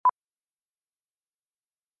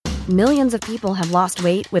Millions of people have lost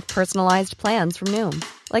weight with personalized plans from Noom.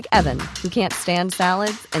 Like Evan, who can't stand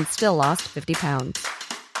salads and still lost 50 pounds.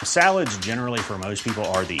 Salads generally for most people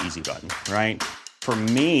are the easy button, right? For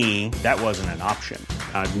me, that wasn't an option.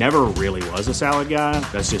 I never really was a salad guy.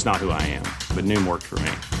 That's just not who I am. But Noom worked for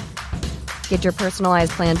me. Get your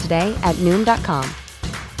personalized plan today at Noom.com.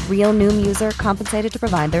 Real Noom user compensated to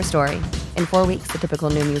provide their story. In 4 weeks, the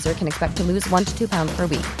typical Noom user can expect to lose 1 to 2 pounds per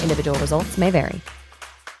week. Individual results may vary.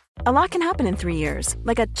 A lot can happen in 3 years,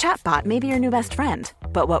 like a chatbot may be your new best friend.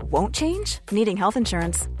 But what won't change? Needing health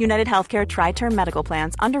insurance. United Healthcare Tri-Term Medical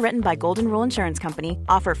Plans, underwritten by Golden Rule Insurance Company,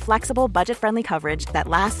 offer flexible, budget-friendly coverage that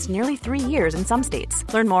lasts nearly 3 years in some states.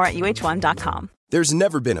 Learn more at uh1.com. There's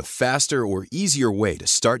never been a faster or easier way to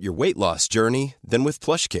start your weight loss journey than with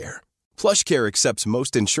PlushCare. PlushCare accepts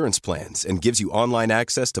most insurance plans and gives you online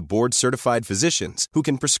access to board-certified physicians who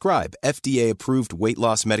can prescribe FDA-approved weight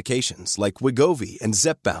loss medications like Wegovy and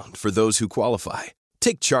Zepbound for those who qualify.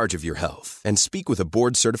 Take charge of your health and speak with a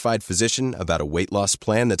board-certified physician about a weight loss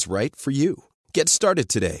plan that's right for you. Get started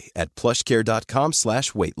today at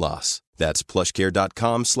plushcare.com/weight loss. That's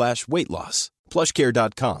plushcare.com/weight loss.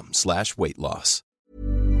 plushcare.com/weight loss.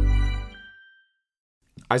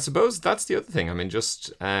 I suppose that's the other thing. I mean,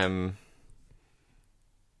 just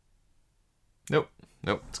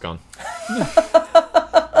Nope, it's gone.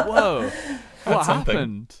 Whoa. What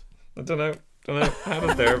happened? I don't know how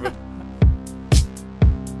did there, but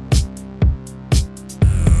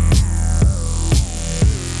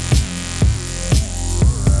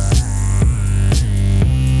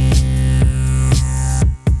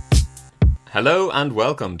hello and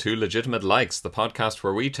welcome to Legitimate Likes, the podcast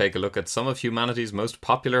where we take a look at some of humanity's most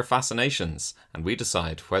popular fascinations and we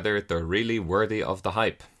decide whether they're really worthy of the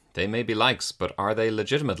hype. They may be likes, but are they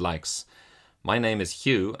legitimate likes? My name is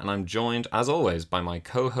Hugh, and I'm joined, as always, by my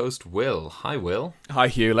co-host Will. Hi, Will. Hi,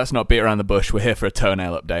 Hugh. Let's not beat around the bush. We're here for a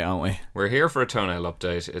toenail update, aren't we? We're here for a toenail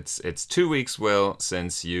update. It's 2 weeks, Will,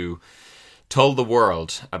 since you told the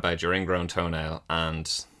world about your ingrown toenail,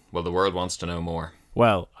 and, well, the world wants to know more.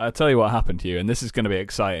 Well, I'll tell you what happened to you, and this is going to be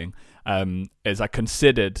exciting, is I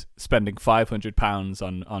considered spending £500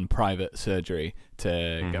 on private surgery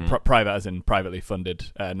to get private as in privately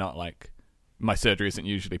funded, not like my surgery isn't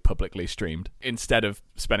usually publicly streamed. Instead of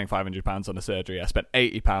spending £500 on a surgery, I spent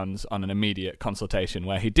 £80 on an immediate consultation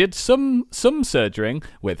where he did some surgerying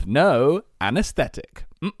with no anaesthetic.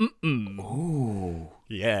 Ooh.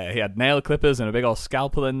 Yeah, he had nail clippers and a big old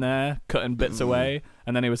scalpel in there, cutting bits away.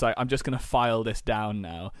 And then he was like, I'm just going to file this down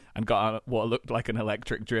now. And got on what looked like an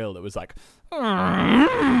electric drill that was like,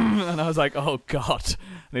 and I was like, oh, God.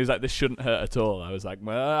 And he was like, this shouldn't hurt at all. I was like,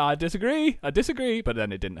 well, I disagree. But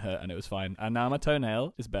then it didn't hurt and it was fine. And now my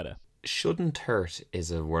toenail is better. Shouldn't hurt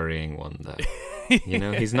is a worrying one, though. You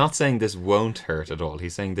know, he's not saying this won't hurt at all.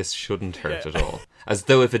 He's saying this shouldn't hurt at all. As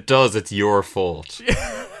though if it does, it's your fault.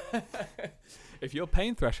 If your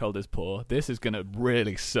pain threshold is poor, this is going to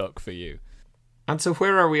really suck for you. And so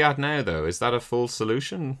where are we at now, though? Is that a full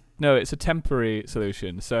solution? No, it's a temporary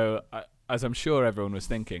solution. So, as I'm sure everyone was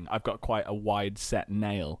thinking, I've got quite a wide set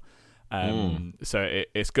nail. So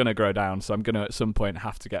it's going to grow down. So I'm going to, at some point,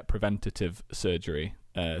 have to get preventative surgery.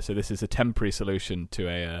 So this is a temporary solution to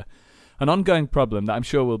an ongoing problem that I'm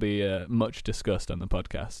sure will be much discussed on the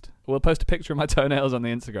podcast. We'll post a picture of my toenails on the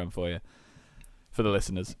Instagram for you, for the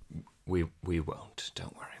listeners. We won't.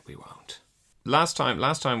 Don't worry, we won't. Last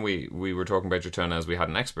time we were talking about your toenails, we had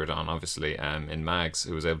an expert on, obviously, in Mags,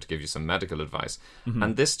 who was able to give you some medical advice. Mm-hmm.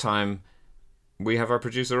 And this time, we have our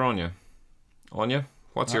producer, Anya. Anya,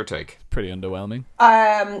 what's your take? Pretty underwhelming.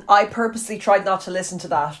 I purposely tried not to listen to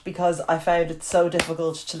that because I found it so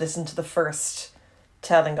difficult to listen to the first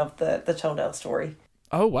telling of the toenail story.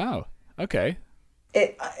 Oh, wow. Okay.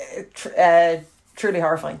 Truly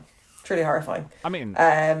horrifying. Truly horrifying. I mean...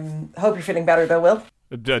 hope you're feeling better, though, Will.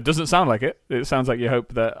 It doesn't sound like it. It sounds like you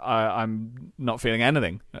hope that I'm not feeling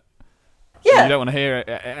anything. Yeah. You don't want to hear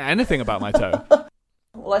anything about my toe.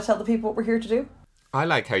 Will I tell the people what we're here to do? I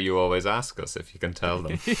like how you always ask us if you can tell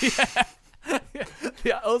them.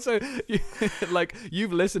 Yeah. Also,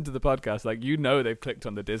 you've listened to the podcast, like you know they've clicked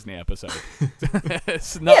on the Disney episode.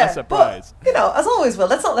 It's not a surprise. But, as always, Will,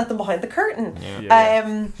 let's not let them behind the curtain.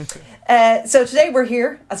 Yeah. So today we're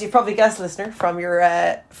here, as you've probably guessed, listener, from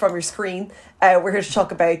your screen. We're here to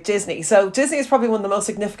talk about Disney. So Disney is probably one of the most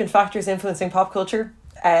significant factors influencing pop culture.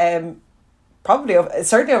 Certainly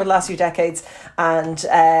over the last few decades, and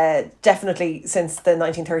definitely since the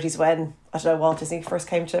 1930s when, I don't know, Walt Disney first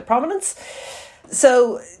came to prominence.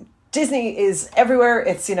 So Disney is everywhere.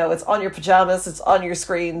 It's, you know, it's on your pajamas, it's on your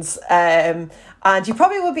screens. And you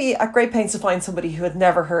probably would be at great pains to find somebody who had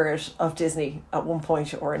never heard of Disney at one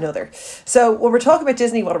point or another. So when we're talking about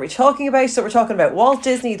Disney, what are we talking about? So we're talking about Walt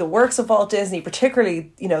Disney, the works of Walt Disney,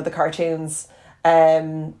 particularly, you know, the cartoons,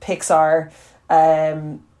 Pixar,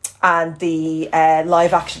 and the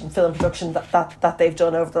live action film production that they've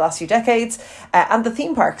done over the last few decades, and the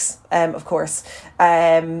theme parks, of course.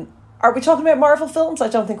 Are we talking about Marvel films? I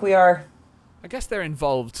don't think we are. I guess they're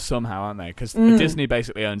involved somehow, aren't they? Because Disney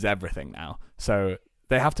basically owns everything now. So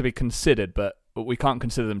they have to be considered, but we can't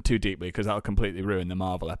consider them too deeply because that'll completely ruin the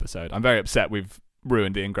Marvel episode. I'm very upset we've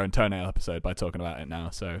ruined the Ingrown Toenail episode by talking about it now,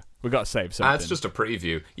 so we've got to save something. It's just a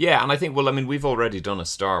preview. Yeah, and I think, well, I mean, we've already done a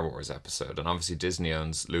Star Wars episode, and obviously Disney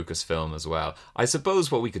owns Lucasfilm as well. I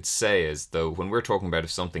suppose what we could say is, though, when we're talking about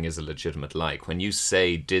if something is a legitimate like, when you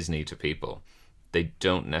say Disney to people, they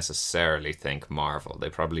don't necessarily think Marvel. They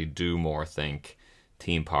probably do more think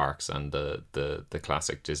theme parks and the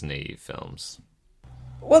classic Disney films.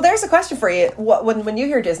 Well, there's a question for you. When you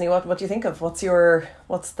hear Disney, what do you think of? What's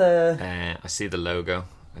the? I see the logo.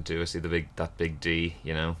 I do. I see that big D.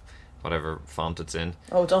 You know, whatever font it's in.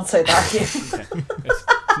 Oh, don't say that. It's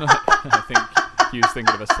not, I think you was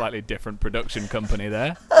thinking of a slightly different production company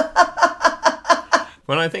there.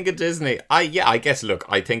 When I think of Disney, I guess, look,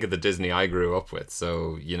 I think of the Disney I grew up with.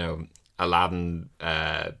 So, you know, Aladdin,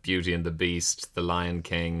 Beauty and the Beast, The Lion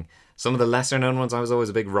King. Some of the lesser known ones, I was always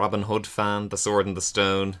a big Robin Hood fan, The Sword and the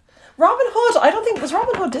Stone. Robin Hood? I don't think, was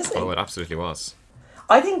Robin Hood Disney? Oh, it absolutely was.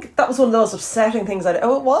 I think that was one of the most upsetting things it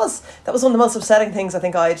was. That was one of the most upsetting things I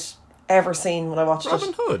think I'd ever seen when I watched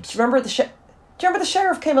Robin Hood? Do you remember the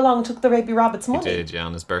sheriff came along and took the baby rabbit's money? He did, yeah,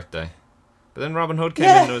 on his birthday. But then Robin Hood came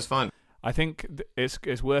in and it was fine. I think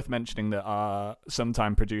it's worth mentioning that our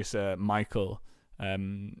sometime producer Michael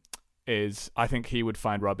I think he would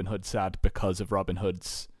find Robin Hood sad because of Robin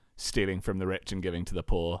Hood's stealing from the rich and giving to the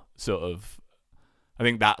poor sort of. I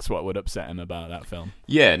think that's what would upset him about that film.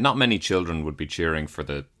 Yeah, not many children would be cheering for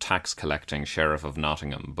the tax collecting Sheriff of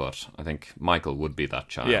Nottingham, but I think Michael would be that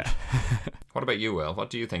child. Yeah. What about you, Will?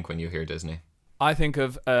 What do you think when you hear Disney? I think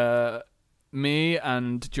of me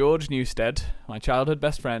and George Newstead, my childhood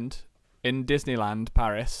best friend, in Disneyland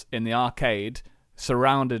Paris, in the arcade,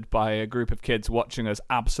 surrounded by a group of kids watching us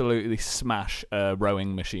absolutely smash a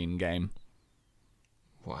rowing machine game.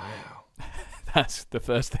 Wow. That's the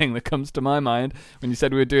first thing that comes to my mind. When you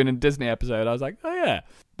said we were doing a Disney episode, I was like, oh yeah.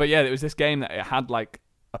 But yeah, it was this game that it had like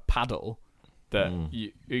a paddle that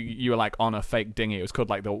you were like on a fake dinghy. It was called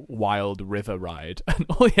like the Wild River Ride. And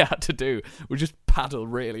all you had to do was just paddle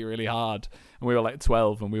really, really hard. And we were like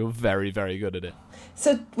 12 and we were very, very good at it.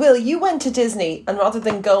 So, Will, you went to Disney and rather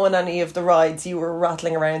than go on any of the rides, you were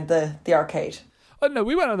rattling around the arcade. Oh, no,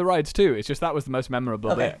 we went on the rides too. It's just that was the most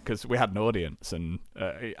memorable bit because we had an audience. And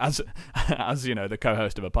as you know, the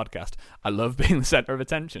co-host of a podcast, I love being the centre of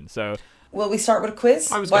attention. So, will we start with a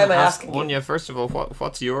quiz? I was going to ask Anya, first of all,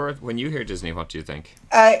 what's your, when you hear Disney, what do you think?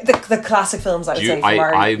 The classic films, I would say, from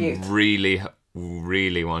our youth. I really,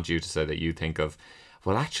 really want you to say that you think of,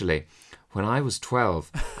 well, actually, when I was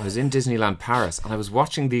 12, I was in Disneyland Paris and I was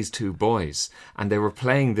watching these two boys and they were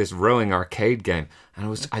playing this rowing arcade game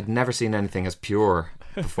and I'd never seen anything as pure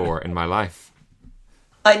before in my life.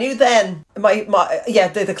 I knew then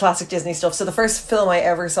the classic Disney stuff. So the first film I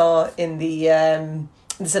ever saw in the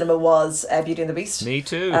cinema was Beauty and the Beast. Me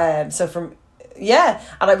too. And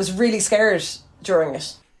I was really scared during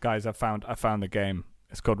it. Guys, I found the game.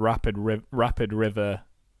 It's called Rapid River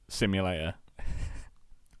Simulator.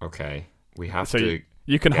 Okay. We have to.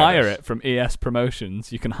 You can hire it from ES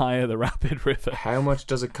Promotions. You can hire the Rapid River. How much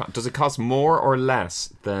does it cost? Does it cost more or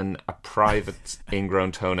less than a private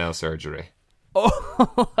ingrown toenail surgery?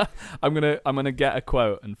 Oh, I'm gonna get a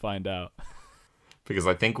quote and find out. Because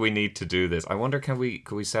I think we need to do this. I wonder, could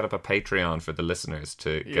we set up a Patreon for the listeners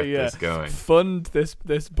to get this going? Fund this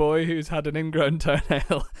boy who's had an ingrown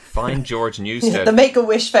toenail. Find George Newstead. The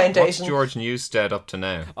Make-A-Wish Foundation. What's George Newstead up to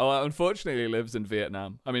now? Oh, unfortunately, he lives in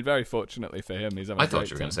Vietnam. I mean, very fortunately for him, he's having I thought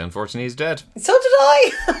you were going to say, unfortunately, he's dead. So did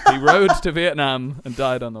I. He rode to Vietnam and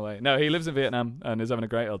died on the way. No, he lives in Vietnam and is having a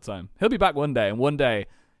great old time. He'll be back one day, and one day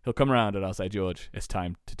he'll come around and I'll say, George, it's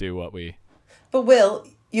time to do what we... But Will,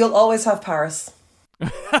 you'll always have Paris.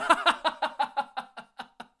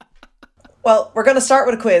 Well, we're going to start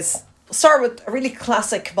with a quiz. We'll start with a really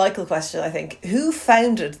classic Michael question, I think. Who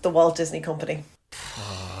founded the Walt Disney Company?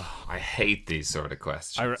 I hate these sort of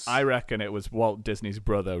questions. I reckon it was Walt Disney's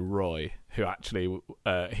brother, Roy, who actually,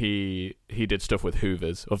 he did stuff with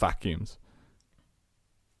Hoovers or vacuums.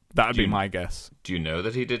 That would be my guess. Do you know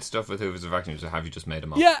that he did stuff with Hoovers or vacuums, or have you just made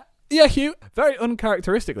him up? Yeah, Yeah, Hugh. Very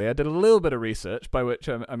uncharacteristically, I did a little bit of research, by which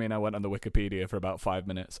I went on the Wikipedia for about 5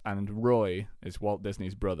 minutes, and Roy is Walt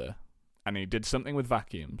Disney's brother, and he did something with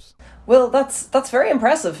vacuums. Well, that's very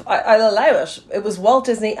impressive. I'll allow it. It was Walt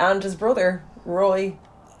Disney and his brother, Roy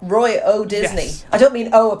O. Disney. Yes. I don't mean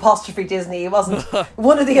O apostrophe Disney. It wasn't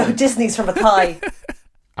one of the O Disneys from a Thai.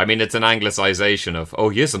 I mean, it's an anglicisation of "Oh,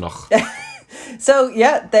 yes, noch." So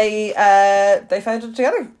yeah, they found it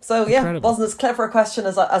together. So yeah, Incredible. it wasn't as clever a question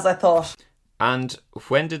as I thought. And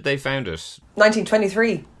when did they found it?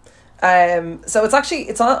 1923. So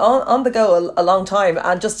it's on the go a long time,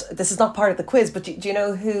 and just this is not part of the quiz, but do you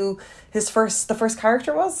know who the first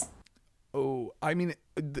character was? Oh, I mean,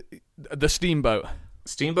 the Steamboat.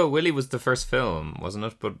 Steamboat Willie was the first film, wasn't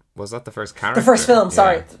it? But was that the first character? The first film,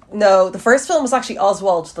 sorry. Yeah. No, the first film was actually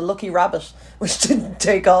Oswald the Lucky Rabbit, which didn't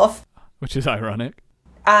take off. Which is ironic.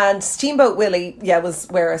 And Steamboat Willie, was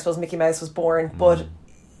where I suppose Mickey Mouse was born, but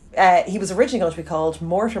he was originally going to be called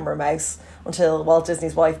Mortimer Mouse until Walt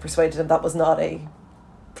Disney's wife persuaded him that was not a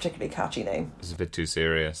particularly catchy name. It's a bit too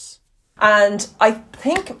serious. And I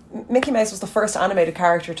think Mickey Mouse was the first animated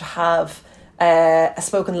character to have a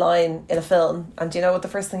spoken line in a film. And do you know what the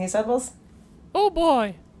first thing he said was? Oh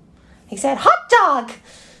boy. He said, "Hot dog!"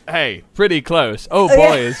 Hey, pretty close. Oh boy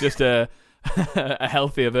Yeah. is just a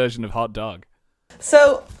healthier version of hot dog.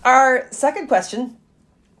 So our second question.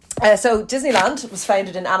 So Disneyland was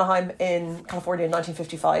founded in Anaheim in California in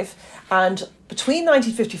 1955. And between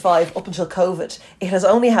 1955 up until COVID, it has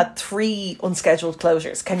only had 3 unscheduled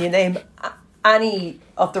closures. Can you name any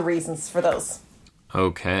of the reasons for those?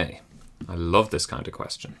 Okay. I love this kind of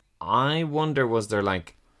question. I wonder, was there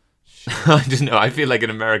like... I don't know. I feel like in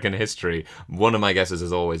American history, one of my guesses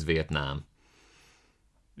is always Vietnam.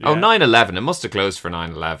 Yeah. Oh, 9/11. It must have closed for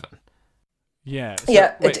 9/11. Yeah. So,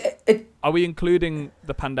 Yeah, wait, it are we including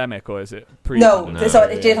the pandemic or is it pre? no, No, so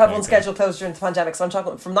it did have okay, unscheduled closure during the pandemic. So I'm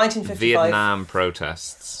talking from 1955. Vietnam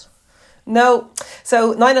protests. No,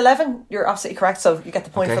 so 9/11. You're absolutely correct. So you get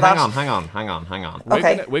the point Okay, for that. hang on.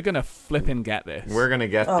 Okay. We're gonna flip and get this. We're going to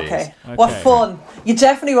get Okay. these. What Okay. fun! You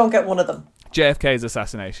definitely won't get one of them. JFK's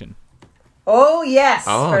assassination. Oh yes,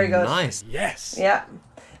 Oh, very good. nice. Yes. Yeah,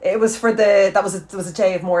 it was for there was a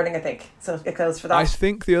day of mourning, I think. So it goes for that. I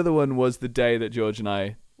think the other one was the day that George and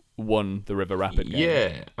I won the River Rapid game.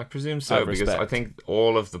 Yeah, I presume so, Out of because I respect. think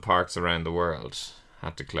all of the parks around the world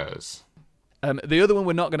had to close. The other one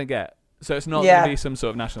we're not going to get. So it's not Yeah. going to be some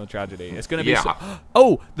sort of national tragedy. It's going to be... Yeah.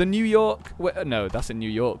 the New York... No, that's in New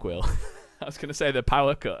York, Will. I was going to say the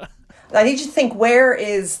power cut. I need you to think, where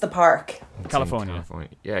is the park? It's in California.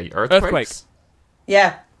 Yeah, earthquakes. Earthquake.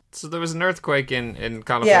 Yeah, So there was an earthquake in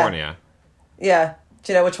California. yeah.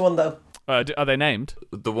 Do you know which one though? Are they named?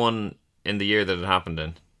 The one in the year that it happened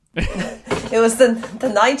in. It was the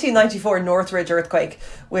 1994 Northridge earthquake,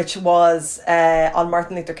 which was on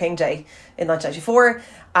Martin Luther King Day in 1994,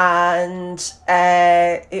 and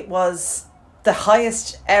it was the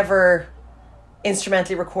highest ever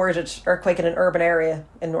instrumentally recorded earthquake in an urban area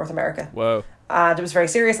in North America. Whoa. And it was very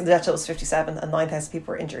serious, and the death toll was 57, and 9,000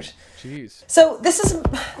 people were injured. Jeez. So this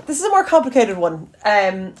is a more complicated one.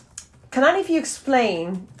 Can any of you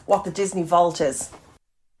explain what the Disney Vault is?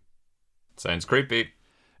 Sounds creepy.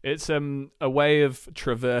 It's a way of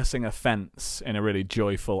traversing a fence in a really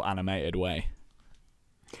joyful, animated way.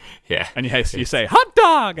 Yeah. And you say, hot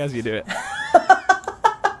dog, as you do it.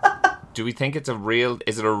 Do we think it's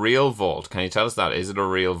is it a real vault? Can you tell us that? Is it a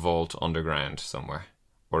real vault underground somewhere?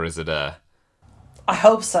 Or is it a... I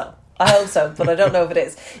hope so, but I don't know if it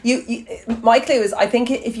is. You, my clue is, I think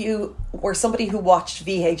if you were somebody who watched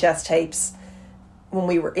VHS tapes when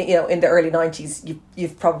we were, in the early 90s,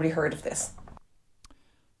 you've probably heard of this.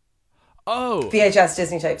 Oh. VHS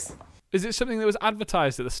Disney tapes. Is it something that was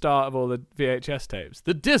advertised at the start of all the VHS tapes?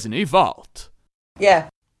 The Disney Vault. Yeah.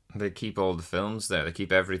 They keep all the films there. They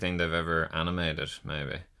keep everything they've ever animated,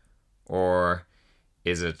 maybe. Or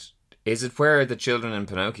is it where the children in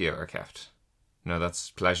Pinocchio are kept? No,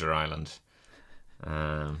 that's Pleasure Island.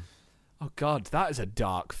 Oh, God, that is a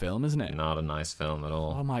dark film, isn't it? Not a nice film at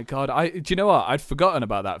all. Oh, my God. Do you know what? I'd forgotten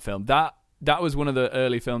about that film. That was one of the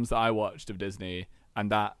early films that I watched of Disney,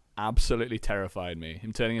 and that absolutely terrified me.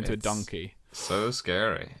 Him turning into a donkey. So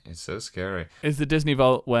scary. It's so scary. Is the Disney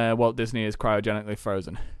Vault where Walt Disney is cryogenically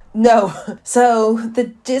frozen? No. So the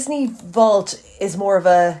Disney Vault is more of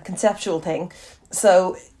a conceptual thing.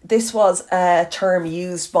 So this was a term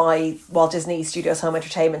used by Walt Disney Studios Home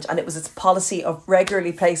Entertainment, and it was its policy of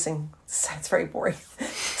regularly placing, sounds very boring,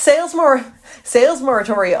 sales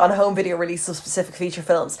moratorium on home video release of specific feature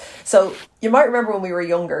films. So you might remember when we were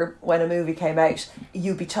younger, when a movie came out,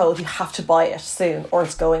 you'd be told you have to buy it soon or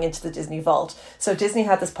it's going into the Disney vault. So Disney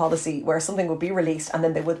had this policy where something would be released and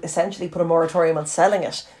then they would essentially put a moratorium on selling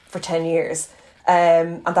it for 10 years.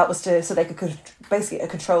 And that was so they could basically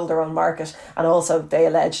control their own market, and also they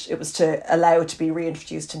alleged it was to allow it to be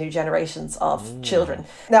reintroduced to new generations of children.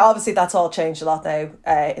 Now obviously that's all changed a lot now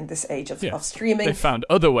in this age of streaming. They found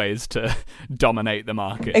other ways to dominate the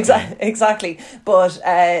market. Exactly. But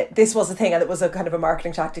this was a thing, and it was a kind of a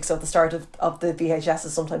marketing tactic. So at the start of the VHSs,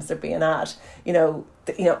 sometimes there'd be an ad,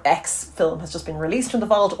 X film has just been released from the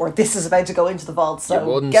vault, or this is about to go into the vault, so you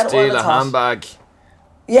wouldn't get steal it a handbag.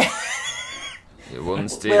 Yeah. You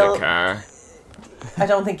wouldn't steal a car. I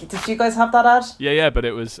don't think... Did you guys have that ad? Yeah, but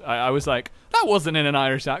it was... I was like, that wasn't in an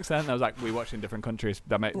Irish accent. I was like, we watched in different countries.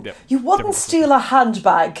 You wouldn't steal a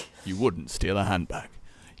handbag. You wouldn't steal a handbag.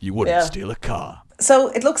 You wouldn't steal a car. So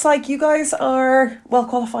it looks like you guys are well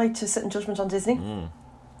qualified to sit in judgment on Disney.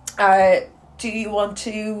 Do you want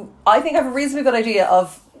to... I think I have a reasonably good idea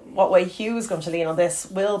of what way Hugh is going to lean on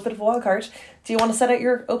this. Will, a bit of a wild card. Do you want to set out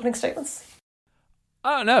your opening statements?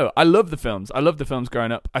 I don't know. I love the films. I love the films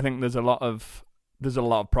growing up. I think there's a lot of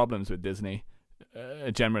problems with Disney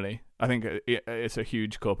generally. I think it's a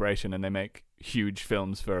huge corporation and they make huge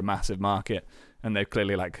films for a massive market, and they've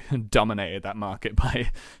clearly dominated that market by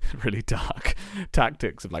really dark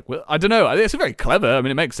tactics of I don't know. It's very clever. I mean,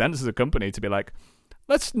 it makes sense as a company to be like,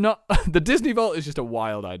 let's not. The Disney Vault is just a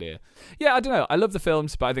wild idea. Yeah, I don't know. I love the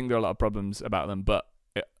films, but I think there are a lot of problems about them. But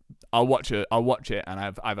I'll watch it, and I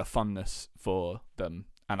have a fondness for them,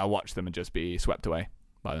 and I'll watch them and just be swept away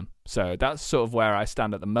by them. So that's sort of where I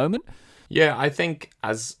stand at the moment. Yeah, I think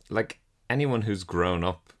as anyone who's grown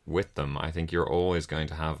up with them, I think you're always going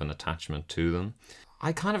to have an attachment to them.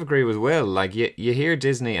 I kind of agree with Will. You hear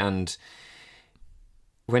Disney, and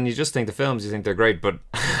when you just think the films, you think they're great, but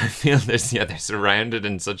I feel they're surrounded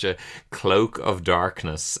in such a cloak of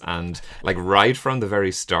darkness, and right from the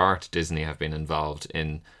very start, Disney have been involved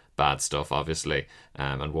in bad stuff, obviously,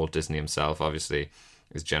 and Walt Disney himself obviously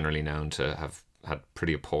is generally known to have had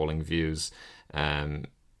pretty appalling views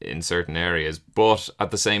in certain areas, but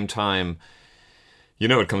at the same time,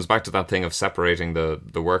 it comes back to that thing of separating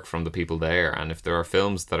the work from the people there. And if there are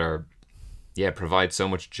films that are provide so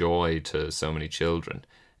much joy to so many children,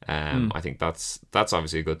 I think that's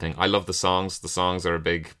obviously a good thing. I love the songs. The songs are a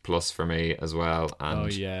big plus for me as well,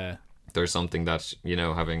 and there's something that,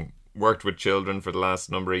 having worked with children for the last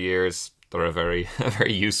number of years, they're a very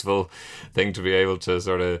useful thing to be able to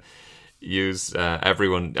sort of use.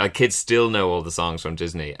 Everyone, kids still know all the songs from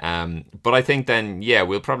Disney, but I think then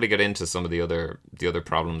we'll probably get into some of the other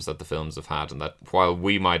problems that the films have had, and that while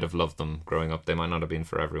we might have loved them growing up, they might not have been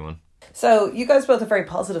for everyone. So you guys both have very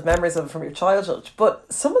positive memories of them from your childhood, but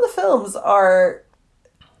some of the films are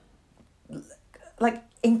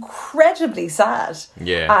incredibly sad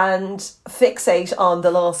and fixate on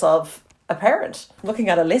the loss of a parent. Looking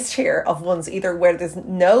at a list here of ones either where there's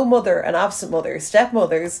no mother, an absent mother,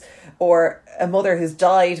 stepmothers, or a mother who's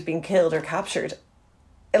died, been killed or captured.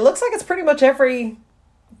 It looks like it's pretty much every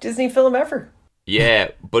Disney film ever. Yeah,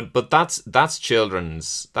 but that's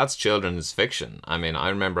children's fiction. I mean, I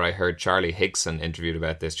remember I heard Charlie Higson interviewed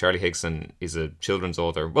about this. Charlie Higson is a children's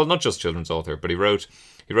author. Well, not just children's author, but he wrote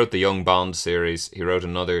the Young Bond series. He wrote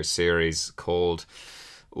another series called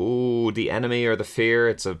The Enemy or The Fear.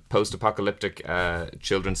 It's a post-apocalyptic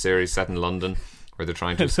children's series set in London where they're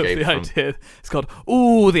trying to escape the from... idea. It's called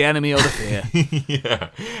The Enemy or The Fear.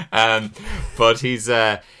 Yeah. But he's...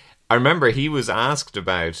 I remember he was asked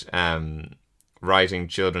about writing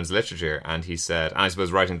children's literature, and he said, and I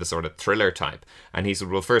suppose writing the sort of thriller type, and he said,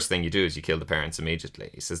 well, first thing you do is you kill the parents immediately.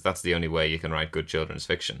 He says that's the only way you can write good children's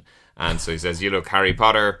fiction. And so he says, you look, Harry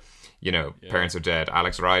Potter, parents are dead.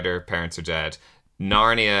 Alex Rider, parents are dead.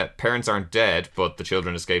 Narnia, parents aren't dead, but the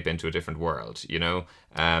children escape into a different world,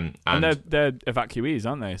 and they're evacuees,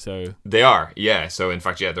 aren't they? So they are, yeah. So in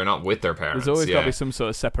fact, they're not with their parents. There's always got to be some sort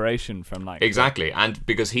of separation from exactly. And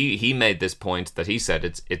because he made this point that he said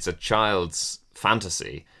it's a child's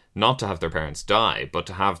fantasy not to have their parents die, but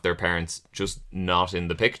to have their parents just not in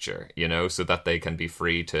the picture, so that they can be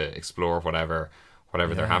free to explore whatever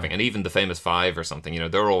they're having. And even the famous five or something,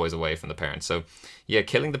 they're always away from the parents. So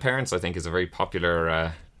killing the parents, I think, is a very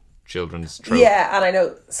popular children's trope. Yeah, and I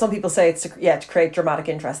know some people say it's to create dramatic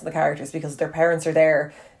interest in the characters because their parents are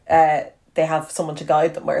there. They have someone to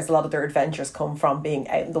guide them, whereas a lot of their adventures come from being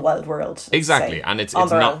out in the wild world. Exactly, and it's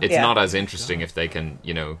not as interesting if they can,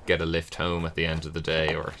 get a lift home at the end of the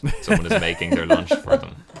day, or someone is making their lunch for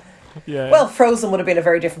them. Yeah. Well, Frozen would have been a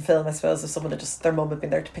very different film, I suppose, if someone had just, their mum had been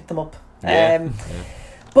there to pick them up. Yeah.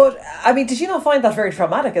 But, I mean, did you not find that very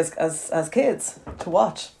traumatic as kids to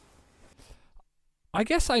watch? I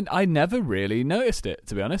guess I never really noticed it,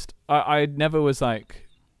 to be honest. I never was like...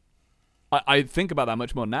 I think about that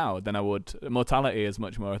much more now than I would. Mortality is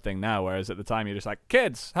much more a thing now, whereas at the time you're just like,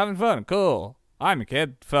 kids, having fun, cool. I'm a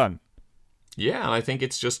kid, fun. Yeah, and I think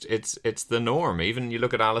it's just it's the norm. Even you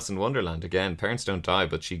look at Alice in Wonderland again. Parents don't die,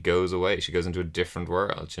 but she goes away. She goes into a different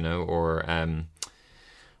world, you know. Or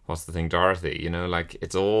what's the thing, Dorothy? You know, like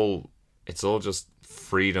it's all just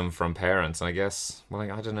freedom from parents. And I guess, well,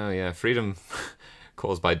 like, I don't know. Yeah, freedom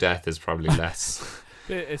caused by death is probably less.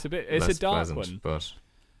 It's a dark pleasant, one, but.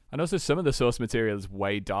 And also some of the source material is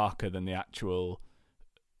way darker than the actual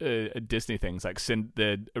Disney things. Like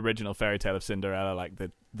the original Fairy Tale of Cinderella, like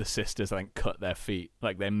the sisters, I think, cut their feet.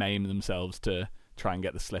 Like they maim themselves to try and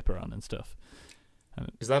get the slipper on and stuff.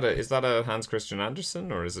 Is that a Hans Christian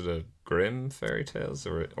Andersen, or is it a Grimm fairy tales,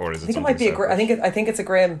 or is it? I think it might be separate? I think it's a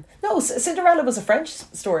Grimm. No, Cinderella was a French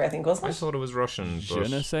story, I think, wasn't it? I thought it was Russian. Je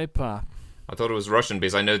ne sais pas. I thought it was Russian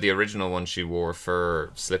because I know the original one she wore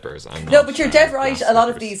fur slippers. No, but you're dead right. A lot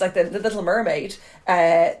of these, like the Little Mermaid,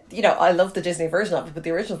 you know, I love the Disney version of it, but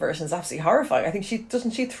the original version is absolutely horrifying. I think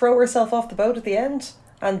she throw herself off the boat at the end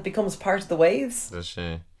and becomes part of the waves. Does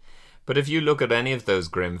she? But if you look at any of those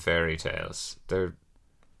Grimm fairy tales, they're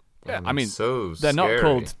I mean, so they're scary.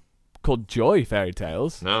 not called joy fairy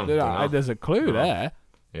tales. No, they're not. There's a clue there.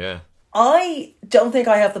 Yeah. I don't think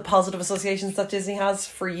I have the positive associations that Disney has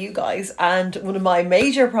for you guys, and one of my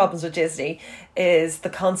major problems with Disney is the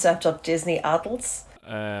concept of Disney adults.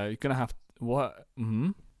 You're gonna have what? Mm-hmm.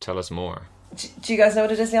 Tell us more. Do you guys know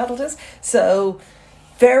what a Disney adult is? So,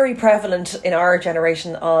 very prevalent in our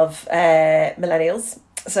generation of millennials.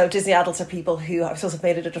 So Disney adults are people who I suppose have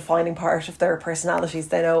made it a defining part of their personalities.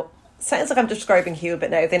 They know, sounds like I'm describing Hugh a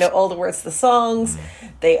bit now, they know all the words to the songs,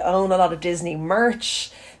 they own a lot of Disney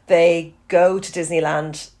merch, they go to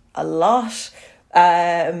Disneyland a lot,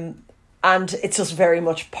 and it's just very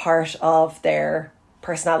much part of their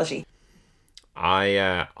personality.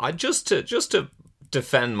 I just to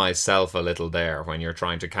defend myself a little there when you're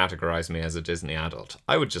trying to categorize me as a Disney adult,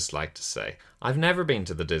 I would just like to say I've never been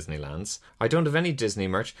to the Disneylands. I don't have any Disney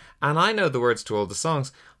merch, and I know the words to all the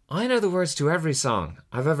songs. I know the words to every song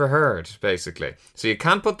I've ever heard, basically. So you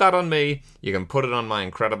can't put that on me. You can put it on my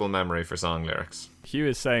incredible memory for song lyrics. Hugh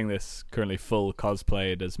is saying this currently full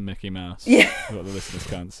cosplayed as Mickey Mouse. Yeah. What the listeners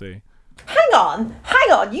can't see. Hang on.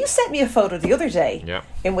 You sent me a photo the other day. Yeah.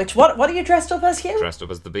 In which, what are you dressed up as, Hugh? Dressed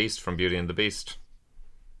up as the Beast from Beauty and the Beast.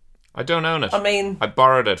 I don't own it. I mean, I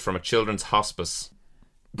borrowed it from a children's hospice.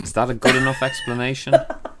 Is that a good enough explanation?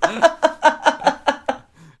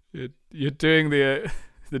 You're doing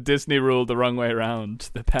the Disney rule the wrong way around.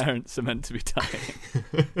 The parents are meant to be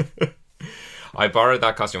dying. I borrowed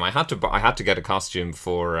that costume. I had to get a costume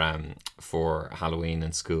for Halloween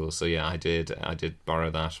in school. So yeah, I did borrow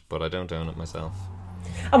that, but I don't own it myself.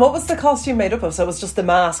 and what was the costume made up of? So it was just the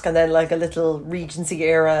mask and then like a little Regency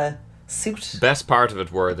era suit. Best part of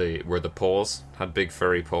it were the paws. Had big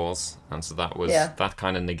furry paws, and so that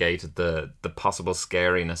kind of negated the possible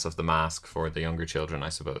scariness of the mask for the younger children. I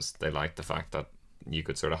suppose they liked the fact that you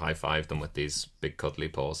could sort of high five them with these big cuddly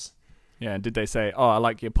paws. Yeah, and did they say, "Oh, I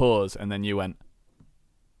like your paws," and then you went,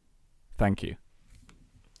 "Thank you"?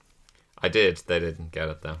 I did. They didn't get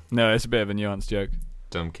it though. No, it's a bit of a nuanced joke.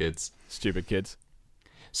 Dumb kids. Stupid kids.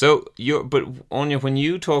 So but Anya, when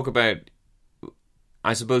you talk about,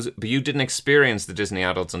 I suppose, but you didn't experience the Disney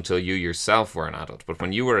adults until you yourself were an adult. But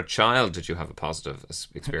when you were a child, did you have a positive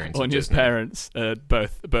experience? Anya's parents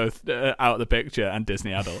both out of the picture and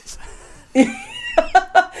Disney adults.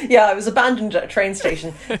 Yeah, I was abandoned at a train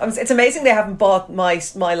station. It's amazing they haven't bought my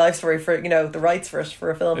life story for, you know, the rights for it for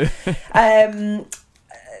a film.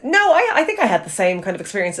 No, I think I had the same kind of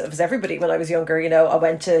experience as everybody when I was younger. You know, I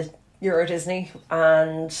went to Euro Disney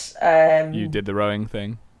and you did the rowing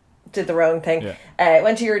thing. Did the rowing thing. Yeah.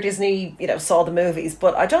 Went to Euro Disney, you know, saw the movies,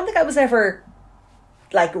 but I don't think I was ever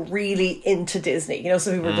like really into Disney. You know,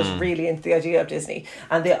 some people were just really into the idea of Disney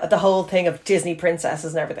and the whole thing of Disney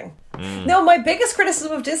princesses and everything. No, my biggest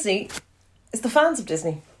criticism of Disney is the fans of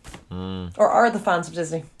Disney. Or are the fans of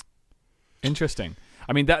Disney. Interesting.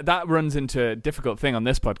 I mean, that runs into a difficult thing on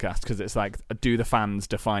this podcast because it's like, do the fans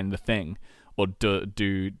define the thing, or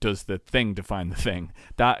does the thing define the thing?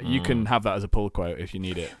 That you can have that as a pull quote if you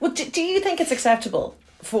need it. Well, do you think it's acceptable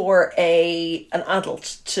for an adult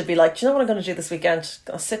to be like, do you know what I'm going to do this weekend?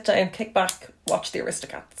 I'll sit down, kick back, watch the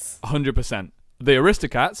Aristocats. 100%. The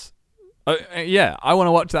Aristocats, Yeah, I want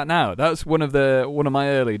to watch that now. That's one of my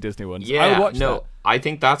early Disney ones. Yeah, I would watch that. I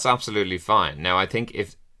think that's absolutely fine. Now, I think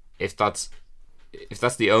if that's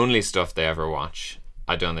the only stuff they ever watch,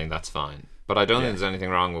 I don't think that's fine. But I don't think there's anything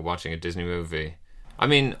wrong with watching a Disney movie. I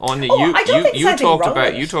mean, Anya, you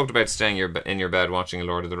talked about staying in your bed watching a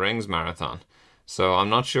Lord of the Rings marathon. So I'm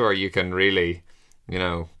not sure you can really,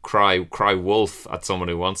 cry wolf at someone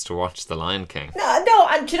who wants to watch The Lion King. No,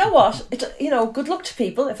 and do you know what? Good luck to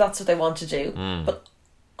people if that's what they want to do. But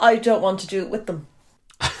I don't want to do it with them.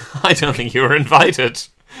 I don't think you were invited.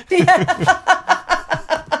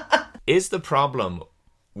 Yeah. Is the problem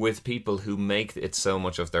with people who make it so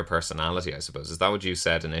much of their personality, I suppose? Is that what you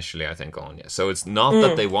said initially, I think, Anya? So it's not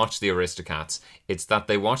that they watch the Aristocats, it's that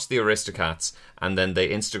they watch the Aristocats and then they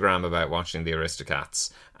Instagram about watching the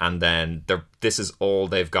Aristocats, and then this is all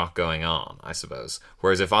they've got going on, I suppose.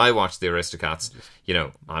 Whereas if I watch the Aristocats,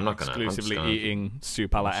 I'm not going to... Exclusively eating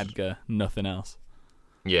soup a la Edgar, nothing else.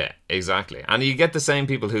 Yeah, exactly. And you get the same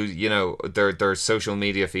people who, their social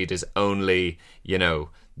media feed is only,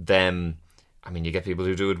 them... I mean, you get people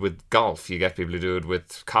who do it with golf, you get people who do it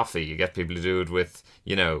with coffee, you get people who do it with,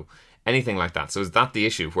 anything like that. So is that the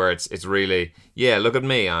issue, where it's really, look at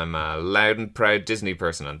me, I'm a loud and proud Disney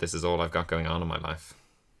person and this is all I've got going on in my life?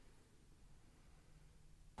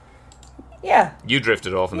 Yeah. You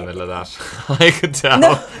drifted off in the middle of that. I could tell.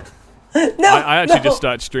 No, I actually just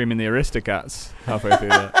started streaming the Aristocats halfway through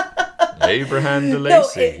that. Abraham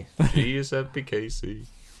DeLacy, Giuseppe Casey.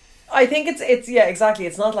 I think it's exactly.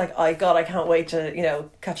 It's not like, I can't wait to,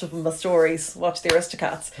 catch up on my stories, watch the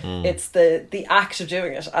Aristocats. It's the act of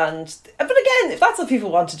doing it. But again, if that's what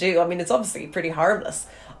people want to do, I mean, it's obviously pretty harmless.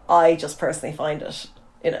 I just personally find it,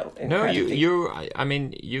 incredibly... No,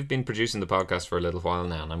 you've been producing the podcast for a little while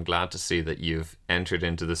now, and I'm glad to see that you've entered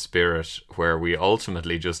into the spirit where we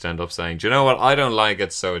ultimately just end up saying, do you know what, I don't like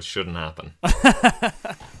it, so it shouldn't happen.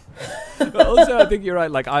 But also, I think you're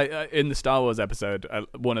right. Like, in the Star Wars episode,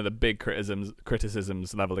 one of the big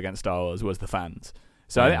criticisms leveled against Star Wars was the fans.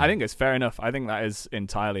 So I think it's fair enough. I think that is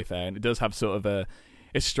entirely fair, and it does have sort of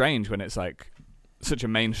it's strange when it's like such a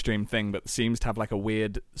mainstream thing, but seems to have like a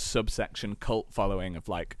weird subsection cult following of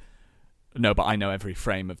like, no, but I know every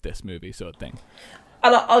frame of this movie sort of thing.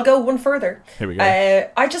 And I'll go one further. Here we go.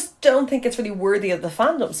 I just don't think it's really worthy of the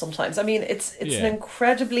fandom sometimes. I mean, it's an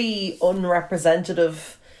incredibly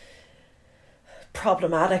unrepresentative,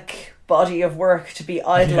 problematic body of work to be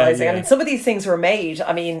idolizing. I mean, some of these things were made,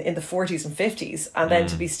 in the 40s and 50s, and then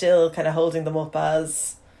to be still kind of holding them up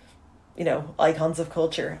as, icons of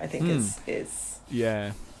culture, I think is...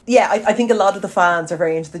 Yeah. Yeah, I think a lot of the fans are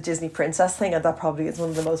very into the Disney princess thing, and that probably is one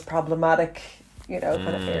of the most problematic, kind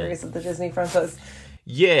of areas of the Disney franchise.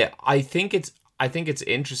 Yeah, I think it's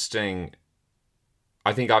interesting.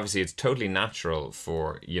 I think obviously it's totally natural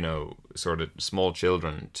for, sort of small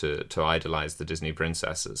children to idolize the Disney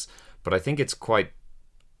princesses. But I think it's quite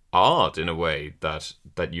odd in a way that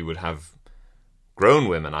you would have grown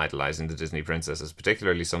women idolizing the Disney princesses,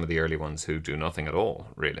 particularly some of the early ones who do nothing at all,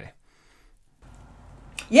 really.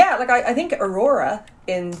 Yeah, like I think Aurora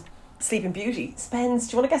in Sleeping Beauty spends,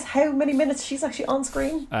 do you want to guess how many minutes she's actually on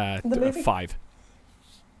screen in the movie? 5.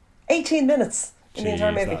 18 minutes in the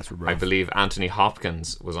entire movie. That's rough. I believe Anthony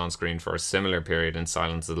Hopkins was on screen for a similar period in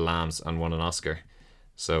Silence of the Lambs and won an Oscar.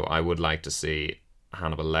 So I would like to see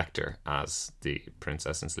Hannibal Lecter as the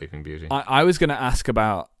princess in Sleeping Beauty. I was going to ask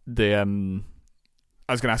about the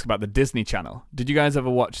Disney Channel. Did you guys ever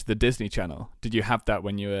watch the Disney Channel? Did you have that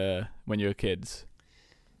when you were kids?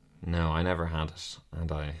 No, I never had it,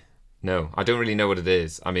 and I don't really know what it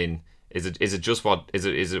is. I mean, is it just what is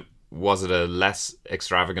it? Was it a less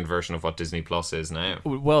extravagant version of what Disney Plus is now?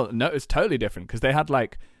 Well, no, it's totally different because they had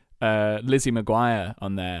like Lizzie McGuire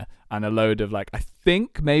on there and a load of like, I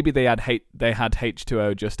think maybe they had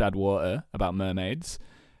H2O Just Add Water about mermaids.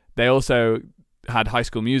 They also had High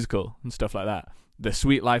School Musical and stuff like that. The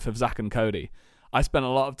Sweet Life of Zack and Cody. I spent a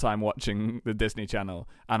lot of time watching the Disney Channel,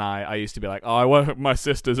 and I used to be like, my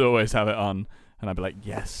sisters always have it on, and I'd be like,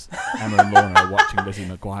 yes, Emma and Lorna are watching Lizzie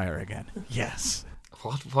McGuire again. Yes.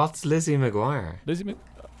 What's Lizzie McGuire?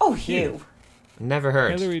 Oh, Hugh. Never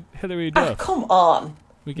heard. Hilary Duff. Come on.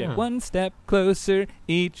 We get one step closer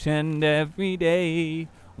each and every day.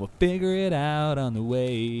 We'll figure it out on the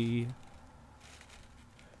way.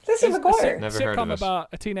 Lizzie McGuire. Never heard of sitcom it. about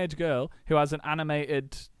a teenage girl who has an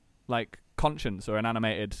animated, like, conscience or an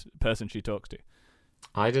animated person she talks to.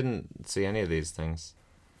 I didn't see any of these things.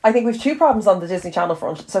 I think we've two problems on the Disney Channel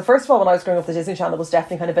front. So first of all, when I was growing up, the Disney Channel was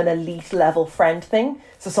definitely kind of an elite level friend thing.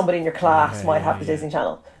 So somebody in your class might have the Disney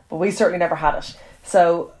Channel, but we certainly never had it.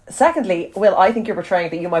 So, secondly, Will, I think you're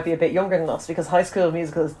portraying that you might be a bit younger than us because High School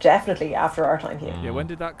Musical is definitely after our time here. Yeah, when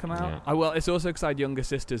did that come out? Well, it's also because I had younger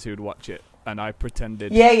sisters who'd watch it, and I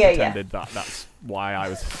pretended that that's why I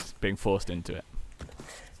was being forced into it.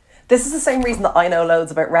 This is the same reason that I know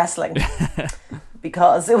loads about wrestling.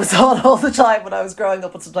 Because it was on all the time when I was growing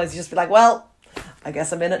up, and sometimes you just be like, well, I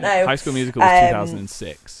guess I'm in it now. High School Musical was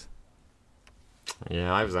 2006.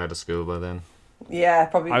 Yeah, I was out of school by then. Yeah,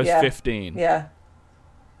 probably. I was 15. Yeah.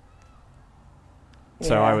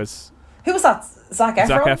 So I was... Who was that? Zac Efron?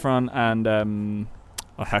 Zac Efron and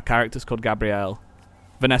her character's called Gabrielle.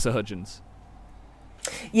 Vanessa Hudgens.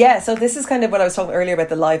 Yeah, so this is kind of what I was talking earlier about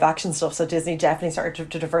the live action stuff. So Disney definitely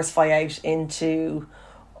started to diversify out into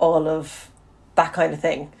all of that kind of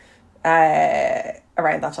thing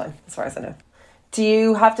around that time, as far as I know. Do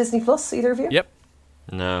you have Disney Plus, either of you? Yep.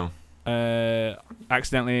 No.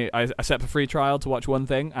 Accidentally, I set up a free trial to watch one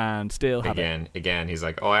thing and still have it. Again, he's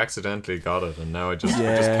like, I accidentally got it, and now I just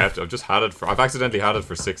kept it. I've accidentally had it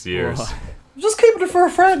for 6 years. I'm just keeping it for a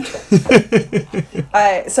friend.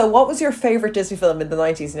 So what was your favourite Disney film in the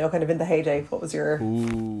 90s, kind of in the heyday? What was your...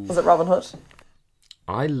 Was it Robin Hood?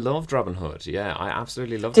 I loved Robin Hood, yeah. I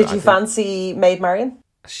absolutely loved it. Did you fancy Maid Marian?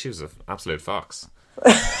 She was an absolute fox.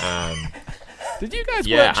 Did you guys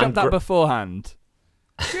workshop that beforehand?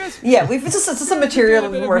 Yeah, it's just some material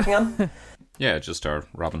we've been working on. Yeah, just our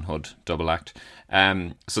Robin Hood double act.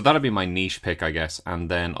 So that'd be my niche pick, I guess. And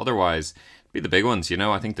then otherwise, be the big ones.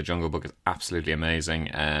 I think The Jungle Book is absolutely amazing.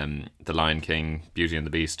 The Lion King, Beauty and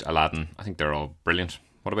the Beast, Aladdin. I think they're all brilliant.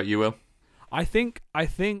 What about you, Will? I think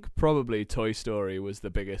probably Toy Story was the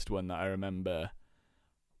biggest one that I remember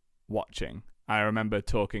watching. I remember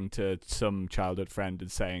talking to some childhood friend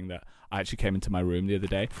and saying that I actually came into my room the other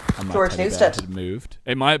day and my George teddy bear Newstead had moved.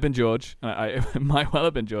 It might have been George. It might well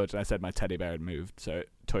have been George. And I said my teddy bear had moved. So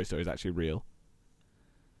Toy Story is actually real.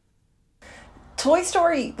 Toy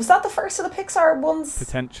Story, was that the first of the Pixar ones?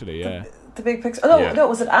 Potentially, yeah. The big Pixar. No,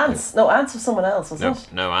 was it Ants? No, Ants was someone else, wasn't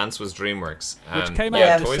it? No, Ants was DreamWorks. Which came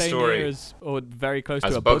out the same year or very close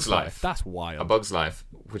to A Bug's Life. That's wild. A Bug's Life,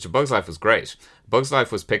 which A Bug's Life was great. Bug's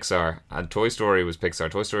Life was Pixar, and Toy Story was Pixar.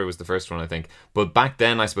 Toy Story was the first one, I think. But back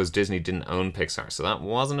then, I suppose Disney didn't own Pixar, so that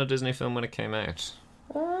wasn't a Disney film when it came out.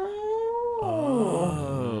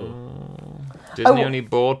 Disney only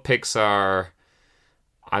bought Pixar...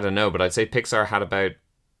 I don't know, but I'd say Pixar had about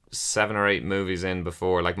 7 or 8 movies in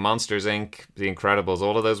before, like Monsters, Inc., The Incredibles,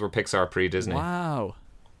 all of those were Pixar pre-Disney. Wow.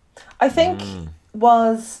 I think,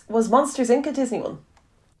 was Monsters, Inc. a Disney one?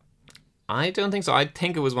 I don't think so. I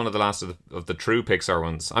think it was one of the last of the true Pixar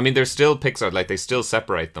ones. I mean, they're still Pixar, like they still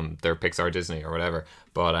separate them. They're Pixar Disney or whatever.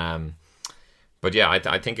 But yeah,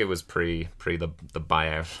 I think it was pre the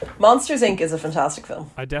buyout. Monsters, Inc. is a fantastic film.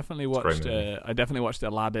 I definitely watched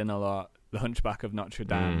Aladdin a lot. The Hunchback of Notre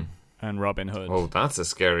Dame and Robin Hood. Oh, that's a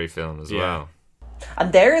scary film as well.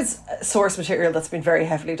 And there's source material that's been very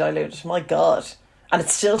heavily diluted. My God. And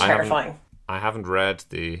it's still terrifying. I haven't read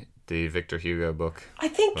the Victor Hugo book. I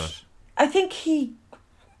think he...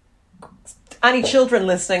 Any children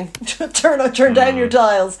lilistening, turn down your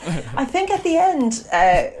dials. I think at the end...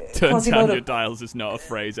 turn down your dials is not a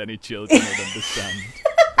phrase any children would understand.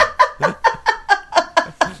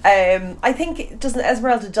 I think, doesn't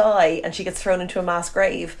Esmeralda die and she gets thrown into a mass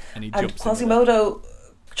grave, and Quasimodo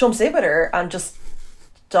jumps in with her and just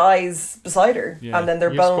dies beside her, and then their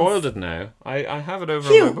bones... You spoiled it now. I have it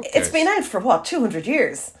over in my bookcase. It's been out for 200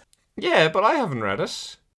 years? Yeah, but I haven't read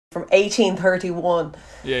it. From 1831.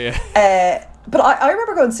 Yeah. But I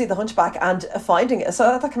remember going to see The Hunchback and finding it. So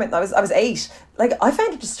that came out. I was 8. Like, I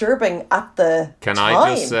found it disturbing at the time.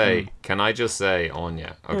 Can I just say,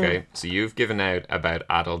 Anya? Okay, so you've given out about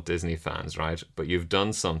adult Disney fans, right? But you've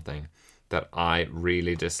done something that I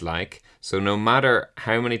really dislike. So no matter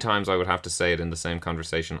how many times I would have to say it in the same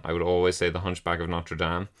conversation, I would always say The Hunchback of Notre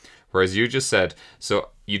Dame. Whereas you just said, so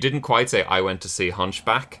you didn't quite say I went to see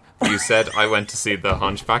Hunchback. You said I went to see The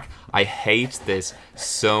Hunchback. I hate this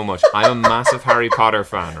so much. I'm a massive Harry Potter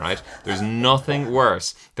fan, right? There's nothing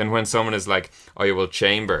worse than when someone is like, oh, yeah, well,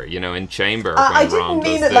 Chamber, in Chamber. I didn't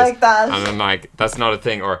mean it like that. And I'm like, that's not a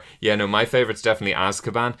thing. Or, yeah, no, my favourite's definitely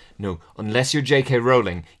Azkaban. No, unless you're J.K.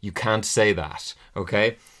 Rowling, you can't say that,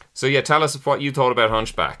 okay? So, yeah, tell us what you thought about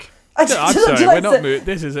Hunchback. I'm sorry,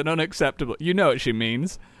 this is an unacceptable... You know what she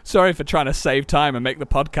means. Sorry for trying to save time and make the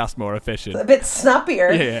podcast more efficient. A bit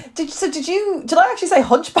snappier. Yeah. Did I actually say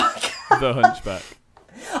Hunchback? The Hunchback.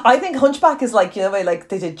 I think Hunchback is like, like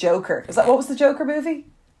they did Joker. What was the Joker movie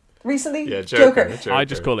recently? Yeah, Joker. I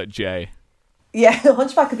just call it Jay. Yeah,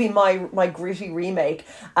 Hunchback could be my gritty remake,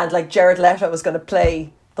 and like Jared Leto was going to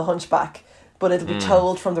play the Hunchback, but it'll be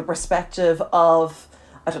told from the perspective of,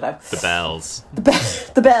 I don't know, The Bells.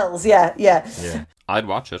 The Bells. Yeah. Yeah, I'd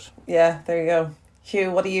watch it. Yeah, there you go.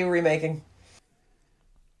 Hugh, what are you remaking?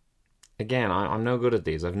 Again, I'm no good at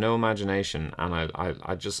these. I've no imagination, and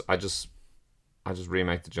I just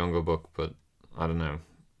remake the Jungle Book, but I don't know,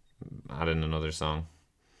 add in another song.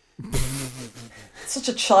 Such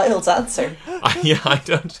a child's answer. I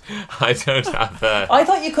don't have. I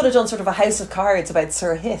thought you could have done sort of a House of Cards about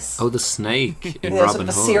Sir Hiss. Oh, the snake in Sort Robin of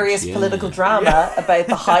a Hood. serious political drama about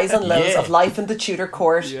the highs and lows Yeah. of life in the Tudor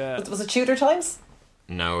court. Yeah. Was it Tudor times?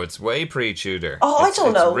 No, it's way pre-Tudor. Oh, I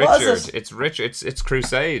don't know. Richard. What is it? It's Richard. It's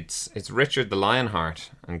Crusades. It's Richard the Lionheart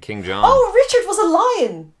and King John. Oh, Richard was a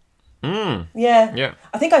lion. Yeah. Yeah.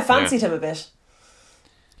 I think I fancied him a bit.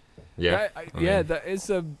 Yeah. I mean, that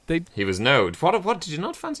is he was no. What did you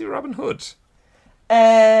not fancy Robin Hood?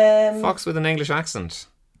 Fox with an English accent.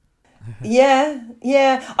 Yeah.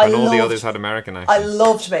 And all the others had American I accents.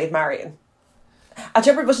 loved Maid Marian. And do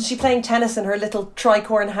you remember, wasn't she playing tennis in her little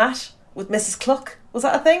tricorn hat with Mrs. Cluck? Was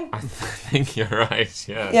that a thing? I think you're right.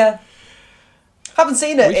 Yeah. Yeah. Haven't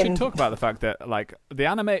seen it we in... should talk about the fact that like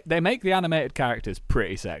they make the animated characters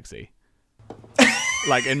pretty sexy.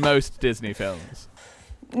 Like in most Disney films.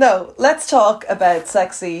 No, let's talk about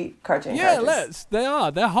sexy cartoon Yeah, characters.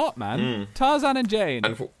 they're hot, man. Tarzan and Jane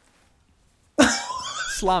And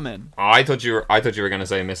slamming. I thought you were going to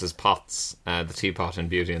say Mrs. Potts, the teapot in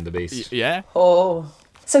Beauty and the Beast. Yeah. Oh.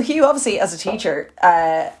 So Hugh, obviously, as a teacher,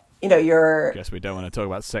 you're Guess we don't want to talk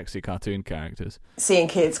about sexy cartoon characters. seeing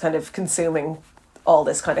kids kind of consuming all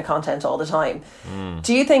this kind of content all the time.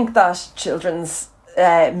 Do you think that children's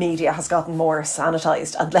media has gotten more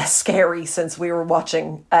sanitized and less scary since we were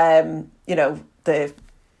watching, watching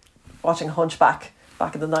Hunchback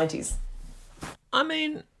back in the 90s? I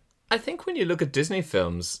mean, I think when you look at Disney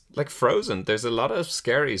films, like Frozen, there's a lot of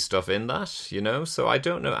scary stuff in that, you know? So I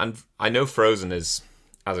don't know. And I know Frozen is,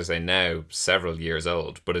 as I say now, several years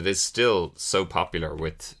old, but it is still so popular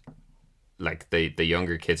with, like, the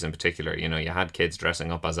younger kids in particular. You know, you had kids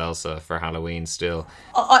dressing up as Elsa for Halloween still.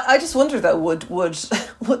 I just wonder though, would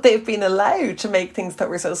they have been allowed to make things that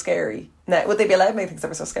were so scary now? Would they be allowed to make things that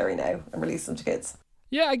were so scary now and release them to kids?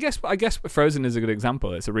 Yeah, I guess Frozen is a good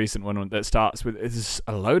example. It's a recent one that starts with it's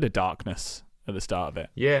a load of darkness at the start of it.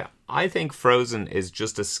 Yeah, I think Frozen is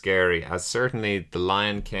just as scary as certainly The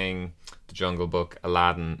Lion King, The Jungle Book,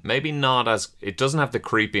 Aladdin. Maybe not as... It doesn't have the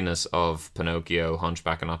creepiness of Pinocchio,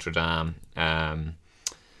 Hunchback of Notre Dame,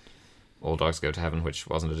 All Dogs Go to Heaven, which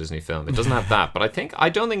wasn't a Disney film. It doesn't have that, but I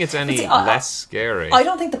don't think it's any less scary. I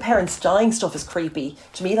don't think the parents dying stuff is creepy.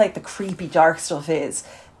 To me, like, the creepy dark stuff is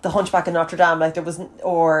the Hunchback of Notre Dame, like there was,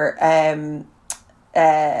 or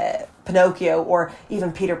Pinocchio, or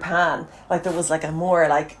even Peter Pan. Like there was like a more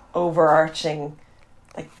like overarching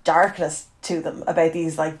like darkness to them about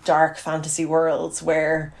these like dark fantasy worlds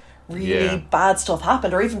where really bad stuff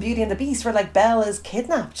happened. Or even Beauty and the Beast, where like Belle is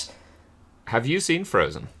kidnapped. Have you seen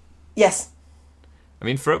Frozen? Yes. I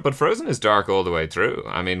mean, but Frozen is dark all the way through.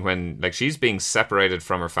 I mean, when like she's being separated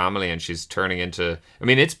from her family and she's turning into... I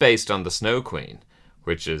mean, it's based on the Snow Queen,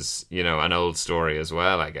 which is, you know, an old story as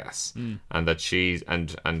well, I guess. And that she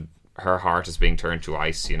and her heart is being turned to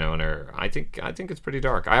ice, you know, and her... I think it's pretty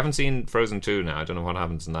dark. I haven't seen Frozen 2 now. I don't know what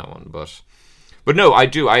happens in that one, but no, I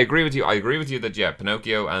do. I agree with you. I agree with you that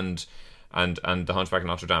Pinocchio and the Hunchback of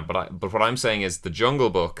Notre Dame. But what I'm saying is the Jungle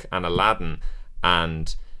Book and Aladdin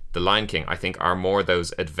and The Lion King, I think, are more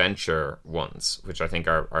those adventure ones, which I think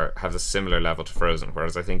are have a similar level to Frozen.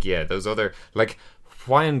 Whereas I think, those other, like,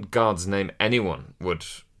 why in God's name anyone would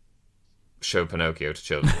show Pinocchio to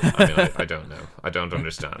children? I mean, I don't know. I don't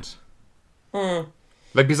understand.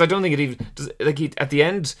 Like, because I don't think it even does. Like, at the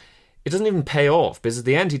end, it doesn't even pay off, because at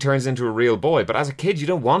the end he turns into a real boy. But as a kid, you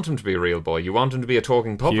don't want him to be a real boy. You want him to be a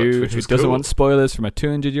talking puppet, which was doesn't cool. want spoilers from a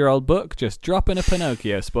 200-year-old book. Just dropping a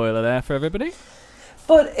Pinocchio spoiler there for everybody.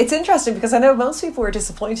 But it's interesting because I know most people were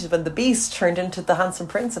disappointed when the Beast turned into the handsome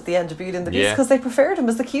prince at the end of Beauty and the Beast, because they preferred him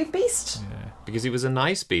as the cute Beast. Yeah. Because he was a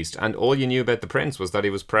nice beast, and all you knew about the prince was that he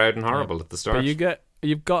was proud and horrible at the start. But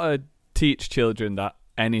you've got to teach children that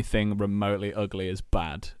anything remotely ugly is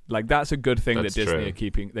bad. Like, that's a good thing That's that Disney true. are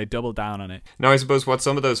keeping. They double down on it. Now, I suppose what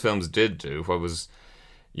some of those films did do, what was,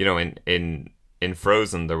 you know, in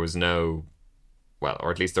Frozen, there was no, well,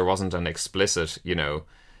 or at least there wasn't an explicit, you know,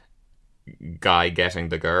 guy getting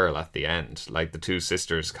the girl at the end. Like, the two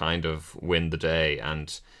sisters kind of win the day,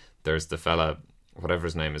 and there's the fella, whatever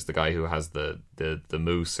his name is, the guy who has the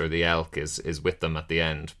moose or the elk is with them at the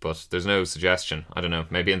end. But there's no suggestion, I don't know,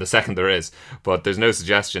 maybe in the second there is, but there's no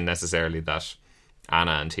suggestion necessarily that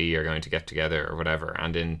Anna and he are going to get together or whatever.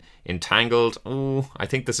 And in Tangled, I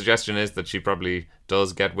think the suggestion is that she probably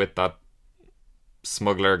does get with that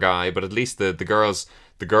smuggler guy, but at least the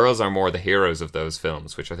girls are more the heroes of those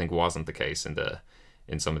films, which I think wasn't the case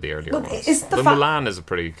in some of the earlier ones. Mulan is a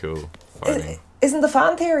pretty cool fighting. Isn't the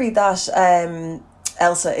fan theory that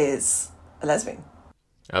Elsa is a lesbian?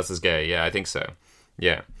 Elsa's gay, yeah, I think so.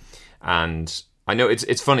 Yeah. And I know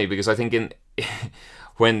it's funny because I think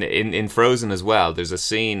in Frozen as well, there's a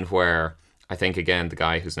scene where I think, again, the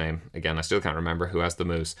guy whose name, again, I still can't remember, who has the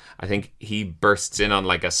moose, I think he bursts in on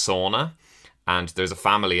like a sauna, and there's a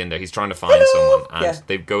family in there. He's trying to find someone, and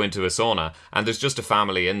they go into a sauna, and there's just a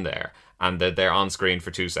family in there, and they're on screen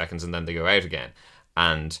for 2 seconds, and then they go out again.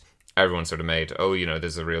 And everyone sort of made, this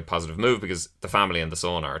is a real positive move because the family in the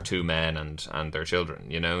sauna are 2 men and their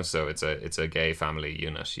children, so it's a gay family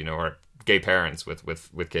unit, or gay parents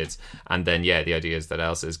with kids. And then the idea is that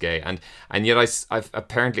Elsa is gay, and yet I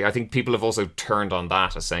think people have also turned on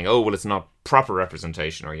that as saying, it's not proper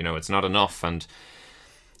representation, or it's not enough. And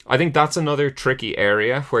I think that's another tricky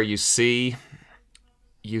area where you see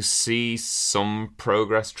some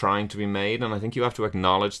progress trying to be made, and I think you have to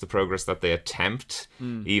acknowledge the progress that they attempt,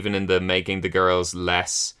 even in the making the girls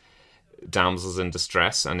less damsels in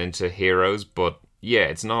distress and into heroes. But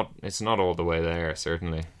it's not all the way there,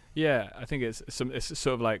 certainly. Yeah, I think it's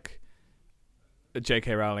sort of like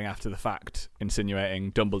J.K. Rowling after the fact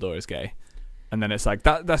insinuating Dumbledore is gay. And then it's like,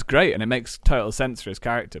 that's great, and it makes total sense for his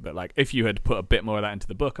character. But like, if you had put a bit more of that into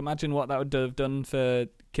the book, imagine what that would have done for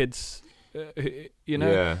kids,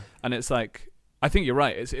 Yeah. And it's like, I think you're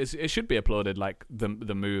right. It should be applauded, like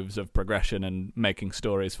the moves of progression and making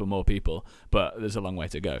stories for more people. But there's a long way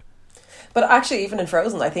to go. But actually, even in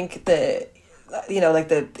Frozen, I think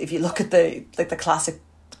if you look at the classic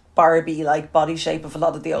Barbie like body shape of a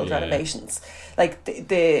lot of the older animations, like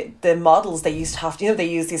the models they used to have, they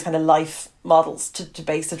use these kind of life models to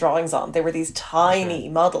base the drawings on. They were these tiny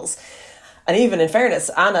models, and even in fairness,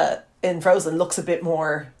 Anna in Frozen looks a bit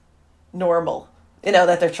more normal,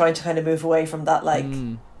 that they're trying to kind of move away from that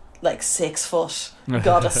like 6 foot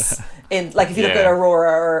goddess in, like, if you look at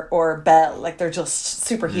Aurora or Belle, like they're just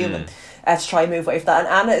superhuman. To try and move away from that. And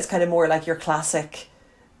Anna is kind of more like your classic,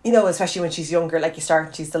 especially when she's younger, like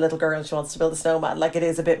she's the little girl and she wants to build a snowman. Like, it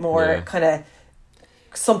is a bit more kind of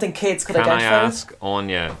something kids could identify with. Can I ask,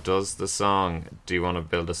 Anya, does the song "Do You Want to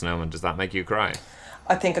Build a Snowman," does that make you cry?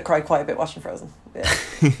 I think I cried quite a bit watching Frozen.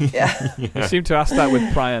 Yeah. You seem to ask that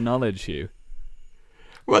with prior knowledge, Hugh.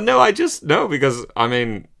 Well, no, because I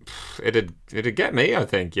mean, it'd get me, I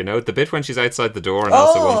think, the bit when she's outside the door and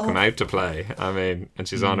Elsa won't come out to play. I mean, and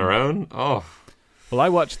she's on her own. Oh. Well, I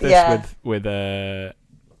watched this with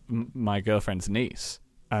my girlfriend's niece,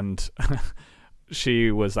 and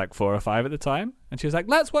she was like 4 or 5 at the time, and she was like,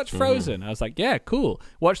 let's watch Frozen. I was like, yeah, cool.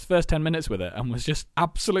 Watched the first 10 minutes with her and was just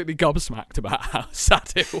absolutely gobsmacked about how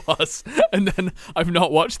sad it was. And then I've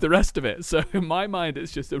not watched the rest of it. So in my mind,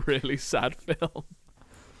 it's just a really sad film.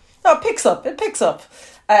 No, it picks up.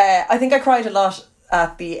 I think I cried a lot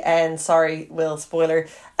at the end. Sorry, Will, spoiler.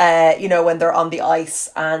 When they're on the ice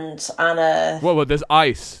and Anna... Well, there's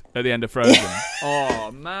ice at the end of Frozen.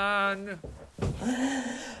 Oh, man.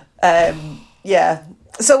 Yeah.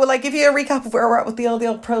 So will I give you a recap of where we're at with the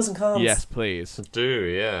old pros and cons? Yes, please. Do,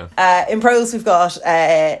 yeah. In pros, we've got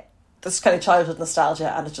this kind of childhood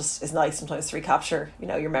nostalgia, and it just is nice sometimes to recapture,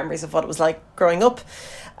 your memories of what it was like growing up.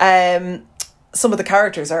 Some of the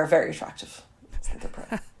characters are very attractive.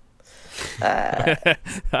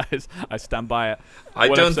 I stand by it. I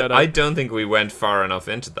don't think we went far enough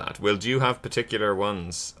into that. Will, do you have particular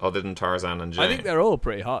ones other than Tarzan and Jane? I think they're all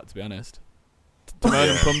pretty hot, to be honest. Timon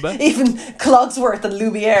and Pumbaa. Even Cogsworth and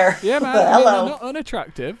Lumiere. Yeah, man. Hello. They're not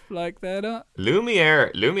unattractive. Like, they're not.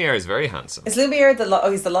 Lumiere is very handsome. Is Lumiere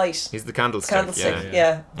he's the light? He's the candlestick.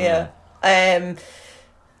 Yeah.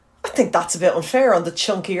 I think that's a bit unfair on the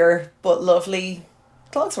chunkier but lovely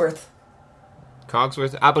Cogsworth.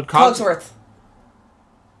 Cogsworth? But Cogsworth.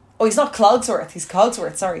 Oh, he's not Clogsworth. He's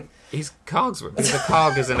Cogsworth, sorry. He's Cogsworth. The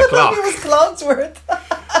cog is in a clock. He was Clogsworth.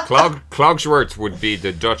 Clogsworth would be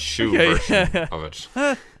the Dutch shoe version of it.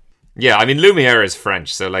 Yeah, I mean, Lumiere is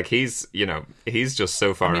French, so like he's just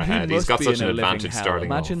so far ahead. He's got such an advantage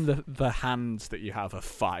starting off. Imagine the hands that you have of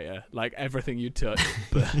fire. Like, everything you touch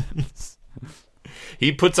burns.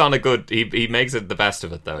 He puts on a good... He makes it the best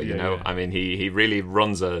of it, though, you know? Yeah. I mean, he really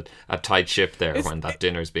runs a tight ship there when that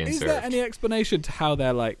dinner's being served. Is there any explanation to how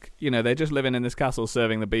they're like... they're just living in this castle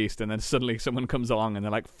serving the beast, and then suddenly someone comes along and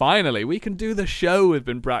they're like, finally, we can do the show we've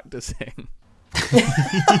been practicing.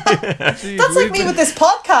 That's like me with this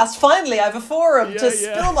podcast. Finally, I have a forum to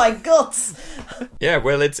spill my guts. Yeah,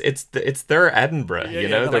 well, it's their Edinburgh.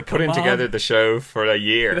 They're like, putting together the show for a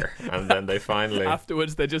year, and then they finally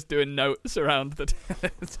afterwards they're just doing notes around the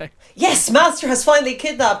table. Yes, Master has finally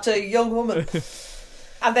kidnapped a young woman.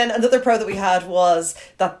 And then another pro that we had was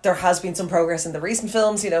that there has been some progress in the recent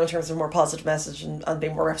films, in terms of more positive message and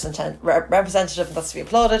being more representative, and that's to be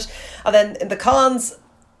applauded. And then in the cons,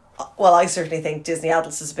 well, I certainly think Disney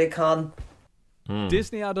Adults is a big con.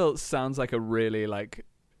 Disney Adults sounds like a really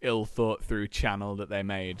ill thought through channel that they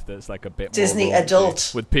made that's like a bit Disney more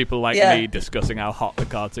Adult with people like me discussing how hot the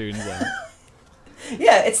cartoons are.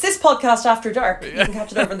 Yeah, it's this podcast After Dark. You can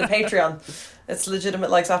catch it over on the Patreon. It's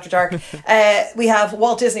Legitimate Likes After Dark. We have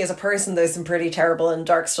Walt Disney as a person. There's some pretty terrible and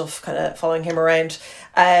dark stuff kind of following him around.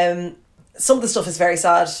 Some of the stuff is very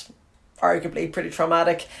sad, arguably pretty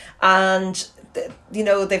traumatic, and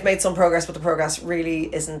they've made some progress, but the progress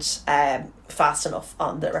really isn't fast enough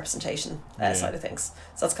on the representation side of things.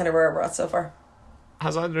 So that's kind of where we're at so far.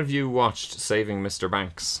 Has either of you watched Saving Mr.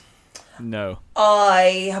 Banks? No.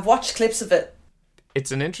 I have watched clips of it.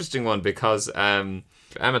 It's an interesting one because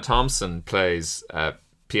Emma Thompson plays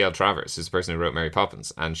P.L. Travers, who's the person who wrote Mary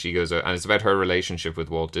Poppins, and she goes out, and it's about her relationship with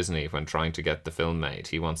Walt Disney when trying to get the film made.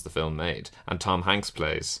 He wants the film made, and Tom Hanks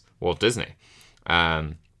plays Walt Disney.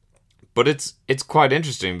 But it's quite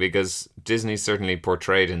interesting because Disney's certainly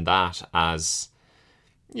portrayed in that as,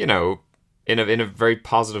 in a very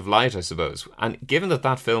positive light, I suppose. And given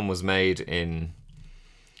that film was made in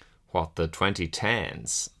the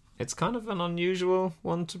 2010s. It's kind of an unusual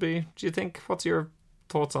one to be. Do you think? What's your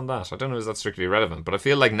thoughts on that? I don't know if that's strictly relevant, but I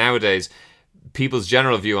feel like nowadays people's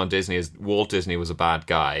general view on Disney is Walt Disney was a bad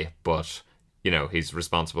guy, but he's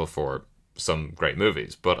responsible for some great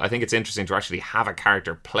movies. But I think it's interesting to actually have a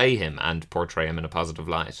character play him and portray him in a positive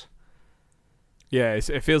light. Yeah,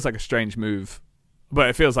 it feels like a strange move, but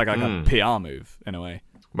it feels like a PR move in a way.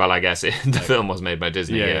 Well, I guess the film was made by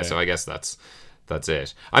Disney, so I guess that's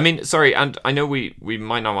it. I mean, sorry, and I know we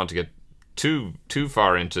might not want to get too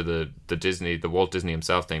far into the Walt Disney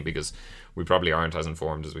himself thing, because we probably aren't as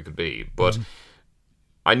informed as we could be. But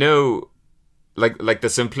I know, like the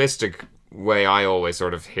simplistic way I always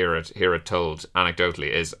sort of hear it told anecdotally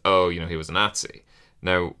is, he was a Nazi.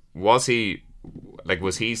 Now, was he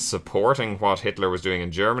supporting what Hitler was doing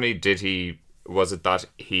in Germany? Was it that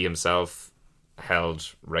he himself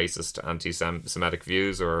held racist, anti-Semitic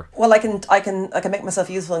views, or? Well, I can make myself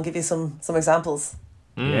useful and give you some examples.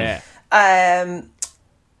 Yeah.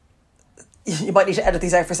 You might need to edit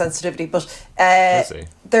these out for sensitivity, but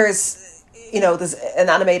there's an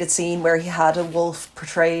animated scene where he had a wolf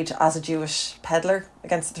portrayed as a Jewish peddler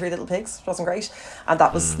against the Three Little Pigs, which wasn't great, and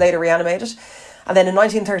that was later reanimated. And then in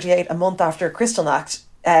 1938, a month after Kristallnacht,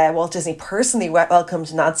 Walt Disney personally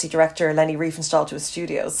welcomed Nazi director Leni Riefenstahl to his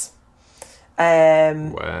studios.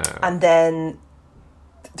 Wow. And then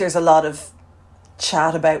there's a lot of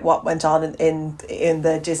chat about what went on in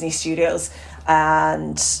the Disney studios,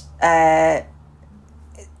 and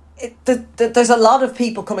there's a lot of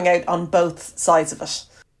people coming out on both sides of it.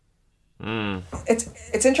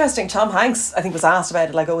 It's interesting. Tom Hanks, I think, was asked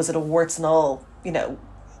about it, is it a warts and all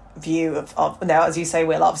view of now, as you say,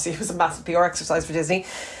 Will, obviously it was a massive PR exercise for Disney,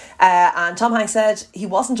 and Tom Hanks said he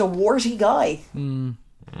wasn't a warty guy.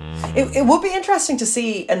 It would be interesting to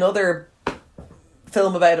see another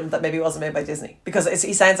film about him that maybe wasn't made by Disney, because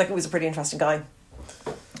he sounds like he was a pretty interesting guy.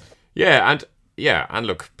 And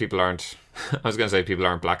look, people aren't. I was going to say people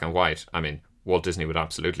aren't black and white. I mean, Walt Disney would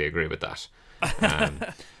absolutely agree with that.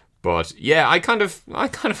 But yeah, I'm kind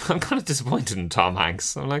of disappointed in Tom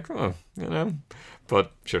Hanks. I'm like,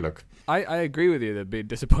 but sure, look. I agree with you that being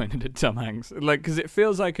disappointed in Tom Hanks, because it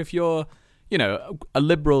feels like if you're a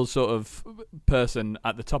liberal sort of person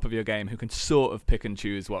at the top of your game who can sort of pick and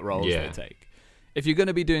choose what roles they take. If you're going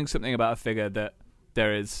to be doing something about a figure that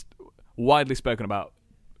there is widely spoken about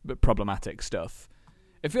problematic stuff,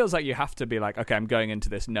 it feels like you have to be like, okay, I'm going into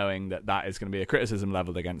this knowing that is going to be a criticism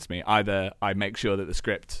leveled against me. Either I make sure that the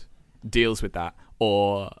script deals with that,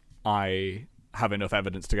 or I have enough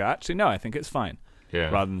evidence to go, actually, no, I think it's fine. Yeah.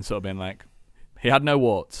 Rather than sort of being like, he had no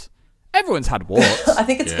warts. Everyone's had warts. I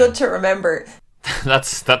think it's good to remember.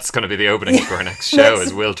 That's going to be the opening for our next show,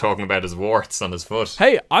 is Will talking about his warts on his foot.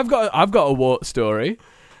 Hey, I've got a wart story.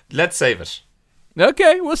 Let's save it.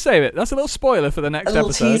 Okay, we'll save it. That's a little spoiler for the next episode. A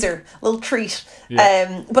little teaser, a little treat.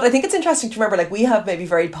 Yeah. But I think it's interesting to remember, we have maybe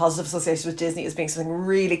very positive associations with Disney as being something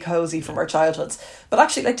really cozy from our childhoods. But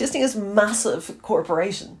actually, Disney is a massive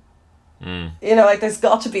corporation. There's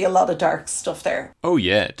got to be a lot of dark stuff there. Oh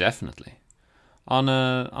yeah, definitely. On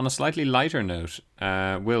a slightly lighter note,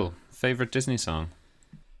 Will, favorite Disney song?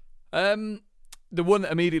 The one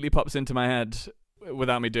that immediately pops into my head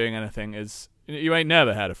without me doing anything is "You Ain't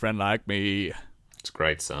Never Had a Friend Like Me." It's a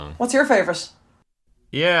great song. What's your favourite?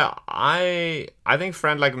 Yeah, I think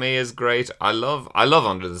 "Friend Like Me" is great. I love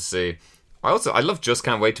 "Under the Sea." I love "Just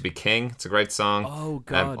Can't Wait to Be King." It's a great song. Oh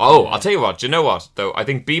God! I'll tell you what. Do you know what though? I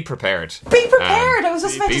think "Be Prepared." Be Prepared. I was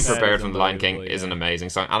just about to "Be say. Prepared" from The Lion King yeah. is an amazing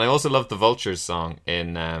song, and I also love the Vultures song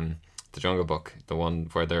in The Jungle Book, the one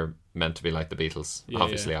where they're meant to be like the Beatles. Yeah,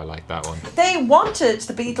 Obviously, yeah. I like that one. They wanted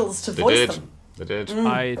the Beatles to voice them. They did.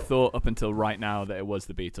 I thought up until right now that it was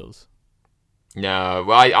the Beatles. No,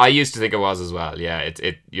 well, I used to think it was as well. Yeah,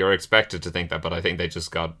 you're expected to think that, but I think they just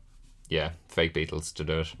got fake Beatles to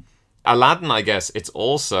do it. Aladdin, I guess it's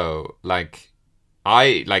also like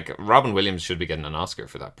Robin Williams should be getting an Oscar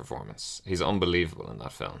for that performance. He's unbelievable in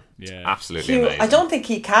that film. Yeah. It's absolutely Hugh, amazing. I don't think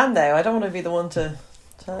he can though. I don't want to be the one to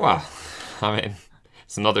tell you. Well, I mean,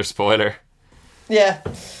 it's another spoiler. Yeah.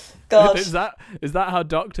 God. Is that how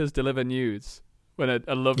doctors deliver news when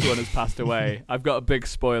a loved one has passed away? I've got a big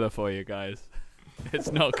spoiler for you guys.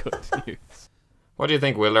 It's not good news. What do you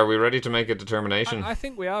think, Will? Are we ready to make a determination? I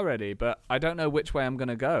think we are ready, but I don't know which way I'm going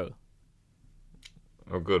to go.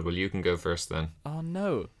 Oh, good. Well, you can go first then. Oh,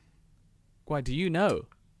 no. Why, do you know?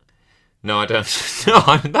 No, I don't.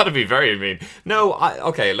 No, that'd be very mean. No,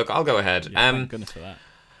 okay, look, I'll go ahead. Yeah, thank goodness for that.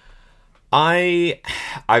 I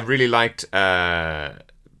really liked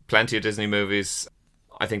plenty of Disney movies.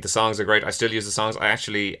 I think the songs are great. I still use the songs. I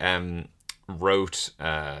actually wrote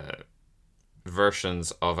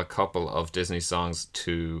versions of a couple of Disney songs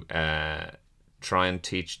to try and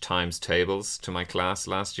teach times tables to my class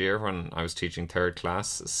last year when I was teaching third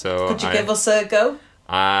class. So could you give us a go?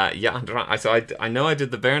 Yeah, I know I did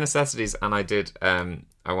the bare necessities, and I did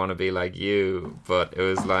I Want to Be Like You, but it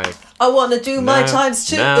was like, I want to do my times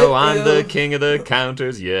two. Now I'm the king of the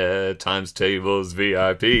counters, yeah, times tables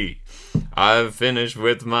VIP. I've finished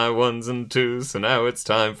with my ones and twos, so now it's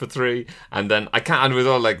time for three. And then I can't, and it was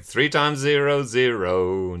all like 3 times 0,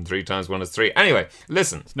 0, and 3 times 1 is 3. Anyway,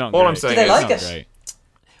 listen, It's not all great. I'm saying Do they is, like It's it? not great.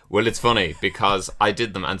 well, it's funny because I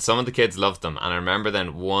did them and some of the kids loved them. And I remember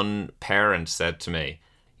then one parent said to me,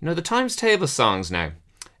 you know, the times table songs now,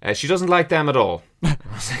 she doesn't like them at all. I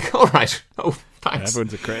was like, all right. Oh, thanks.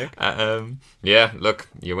 Everyone's a critic. Yeah, look,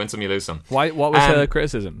 you win some, you lose some. What was her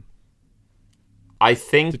criticism? I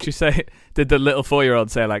think... Did the little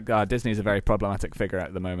 4-year-old say like, Disney's a very problematic figure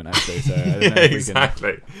at the moment, actually, so I don't know if we can...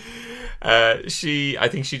 Exactly. I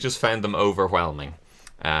think she just found them overwhelming,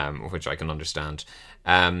 which I can understand.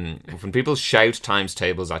 When people shout times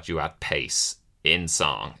tables at you at pace in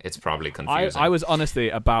song, it's probably confusing. I was honestly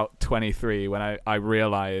about 23 when I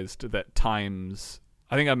realised that times...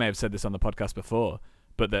 I think I may have said this on the podcast before,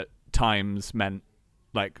 but that times meant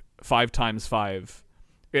like 5 times 5...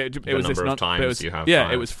 It was number of times you have. Yeah,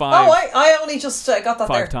 five. it was 5. Oh, I only just got that 5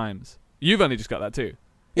 there. times. You've only just got that too.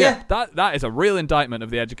 Yeah. That is a real indictment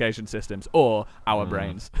of the education systems or our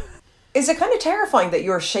brains. Is it kind of terrifying that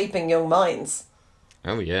you're shaping young minds?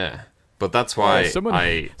 Oh, yeah. But that's why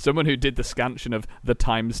someone who did the scansion of the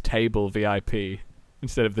times table VIP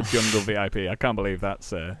instead of the jungle VIP. I can't believe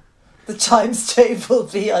that's... The times table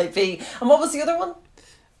VIP. And what was the other one?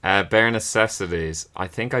 Bare necessities. I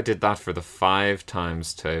think I did that for the 5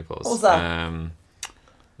 times tables. What was that?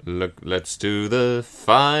 Look, let's do the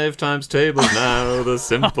 5 times tables now. The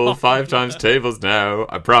simple 5 times tables now.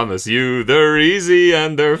 I promise you, they're easy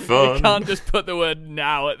and they're fun. You can't just put the word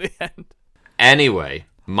now at the end. Anyway,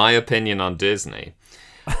 my opinion on Disney.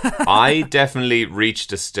 I definitely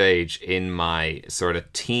reached a stage in my sort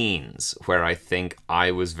of teens where I think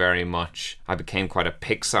I became quite a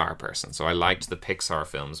Pixar person. So I liked the Pixar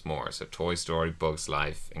films more. So Toy Story, Bugs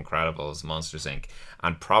Life, Incredibles, Monsters Inc.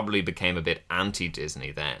 And probably became a bit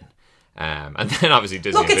anti-Disney then. And then obviously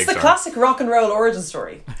Disney Look, and it's Pixar. the classic rock and roll origin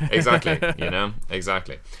story. Exactly,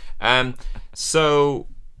 exactly. So...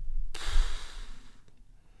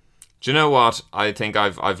 Do you know what? I think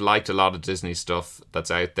I've liked a lot of Disney stuff that's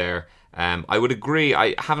out there. I would agree.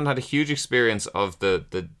 I haven't had a huge experience of the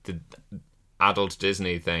adult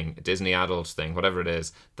Disney thing, Disney adult thing, whatever it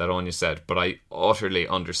is that Anya said. But I utterly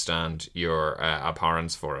understand your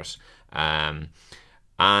abhorrence for it.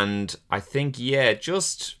 And I think,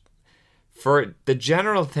 just for the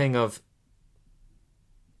general thing of,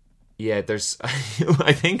 there's...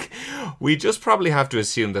 I think we just probably have to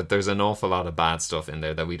assume that there's an awful lot of bad stuff in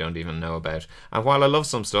there that we don't even know about. And while I love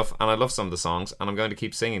some stuff, and I love some of the songs, and I'm going to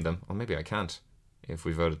keep singing them, or maybe I can't, if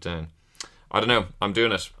we vote it down. I don't know. I'm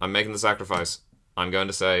doing it. I'm making the sacrifice. I'm going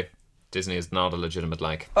to say Disney is not a legitimate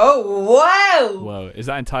like. Oh, wow! Whoa, is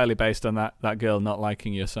that entirely based on that girl not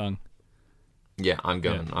liking your song? Yeah, I'm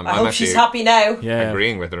going. Yeah. I'm I hope actually she's happy now. Yeah,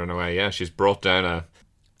 agreeing with her in a way. Yeah, she's brought down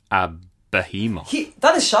a behemoth.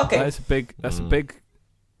 That is shocking. that's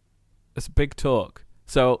a big talk.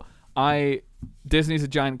 So Disney's a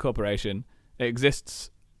giant corporation. It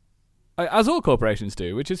exists as all corporations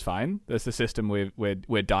do, which is fine. That's the system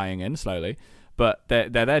we're dying in slowly. But they're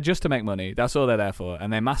there just to make money. That's all they're there for.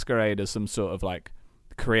 And they masquerade as some sort of like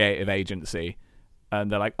creative agency. And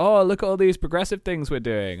they're like, oh, look at all these progressive things we're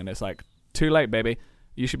doing. And it's like, too late, baby.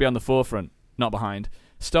 You should be on the forefront, not behind.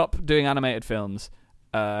 Stop doing animated films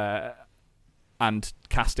and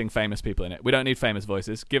casting famous people in it. We don't need famous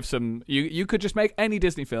voices. Give some... You could just make any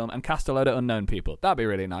Disney film and cast a load of unknown people. That'd be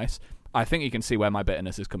really nice. I think you can see where my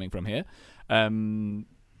bitterness is coming from here. And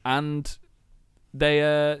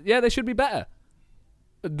they should be better.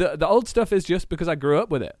 The old stuff is just because I grew up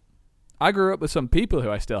with it. I grew up with some people who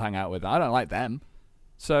I still hang out with. I don't like them.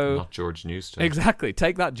 So Not George Newsted. Exactly.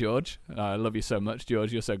 Take that, George. I love you so much,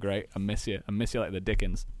 George. You're so great. I miss you. I miss you like the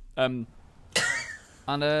Dickens. And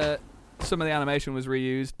some of the animation was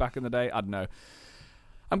reused back in the day. I don't know.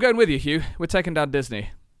 I'm going with you, Hugh. We're taking down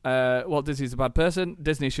Disney. Walt Disney's a bad person.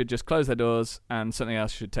 Disney should just close their doors and something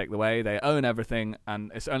else should take the way. They own everything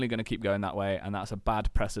and it's only going to keep going that way, and that's a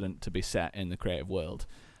bad precedent to be set in the creative world.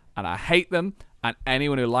 And I hate them, and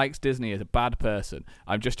anyone who likes Disney is a bad person.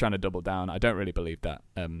 I'm just trying to double down. I don't really believe that.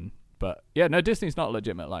 But yeah, no, Disney's not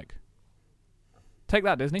legitimate like. Take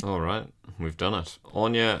that, Disney. All right, we've done it.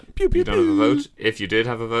 Anya, Pew, pew, you don't have a pew. vote. If you did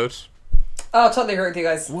have a vote... Oh, I totally agree with you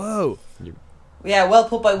guys. Whoa. Yeah, well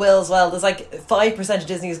put by Will as well. There's like 5% of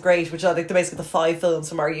Disney is great, which are like basically the 5 films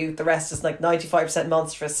from our youth. The rest is like 95%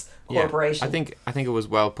 monstrous corporation. I think it was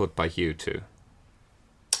well put by Hugh too.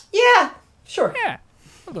 Yeah, sure. Yeah.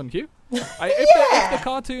 Well done, Hugh. If the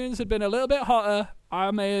cartoons had been a little bit hotter,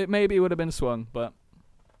 I maybe would have been swung, but...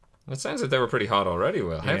 It sounds like they were pretty hot already,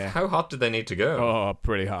 Will. Yeah. How hot did they need to go? Oh,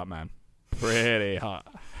 pretty hot, man. Pretty hot.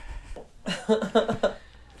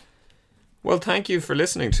 Well, thank you for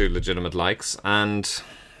listening to Legitimate Likes, and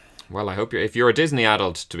well, I hope if you're a Disney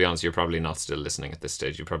adult, to be honest, you're probably not still listening at this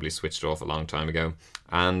stage. You probably switched off a long time ago,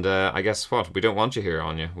 and I guess what, we don't want you here,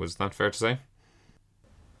 Anya. Was that fair to say?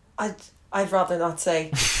 I'd rather not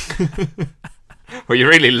say. Well, you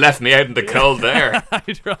really left me out in the cold there.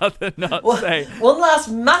 I'd rather not say. One last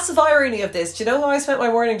massive irony of this. Do you know how I spent my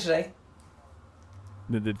morning today?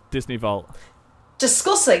 The Disney Vault.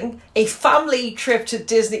 Discussing a family trip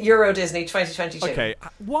to Euro Disney 2022. Okay,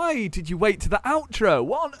 why did you wait to the outro?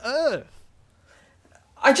 What on earth?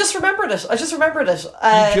 I just remembered it.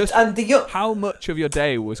 How much of your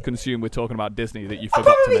day was consumed with talking about Disney that you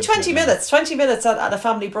forgot probably to mention? 20 minutes. 20 minutes at a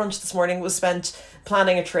family brunch this morning was spent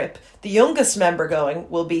planning a trip. The youngest member going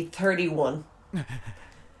will be 31.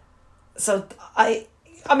 So I'm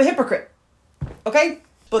a hypocrite. Okay?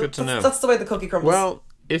 But Good to know. That's the way the cookie crumbles. Well,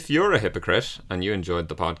 if you're a hypocrite and you enjoyed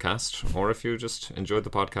the podcast, or if you just enjoyed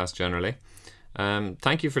the podcast generally,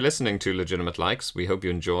 thank you for listening to Legitimate Likes. We hope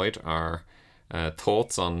you enjoyed our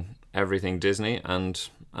thoughts on everything Disney and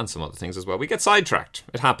some other things as well. We get sidetracked.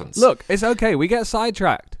 It happens. Look, it's okay. We get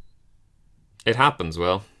sidetracked. It happens,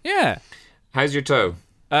 Will. Yeah. How's your toe?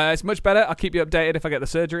 It's much better. I'll keep you updated if I get the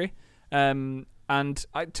surgery. And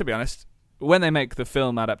to be honest, when they make the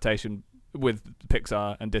film adaptation with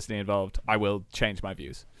Pixar and Disney involved, I will change my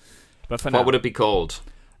views. But for now, What would it be called?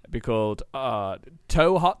 It'd be called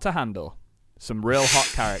Toe Hot to Handle. Some real hot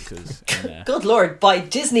characters in there. Good Lord, by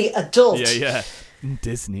Disney Adult. Yeah.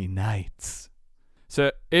 Disney Nights.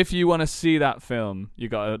 So if you want to see that film, you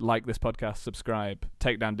got to like this podcast, subscribe,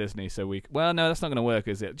 take down Disney well, no, that's not going to work,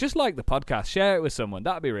 is it? Just like the podcast, share it with someone.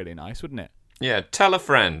 That'd be really nice, wouldn't it? Yeah, tell a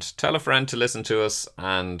friend. Tell a friend to listen to us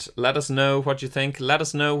and let us know what you think. Let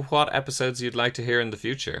us know what episodes you'd like to hear in the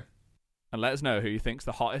future. And let us know who you think's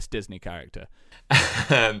the hottest Disney character.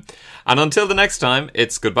 And until the next time,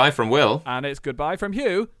 it's goodbye from Will. And it's goodbye from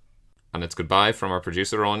Hugh. And it's goodbye from our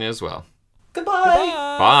producer, Anya, as well. Goodbye.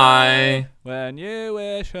 Bye. When you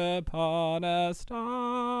wish upon a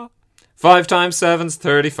star. 5 times 7's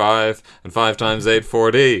 35, and 5 times 8,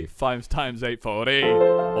 40. 5 times 8, 40.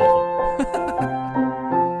 Awful.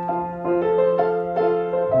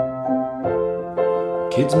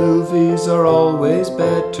 Kids' movies are always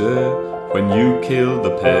better when you kill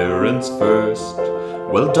the parents first.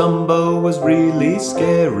 Well, Dumbo was really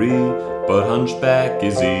scary, but Hunchback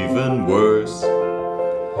is even worse.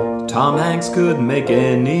 Tom Hanks could make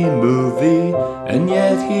any movie, and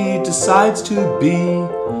yet he decides to be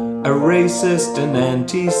a racist and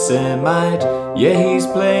anti-Semite. Yeah, he's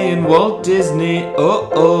playing Walt Disney. Oh,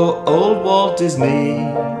 old Walt Disney.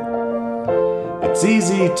 It's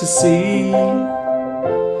easy to see.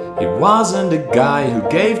 He wasn't a guy who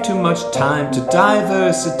gave too much time to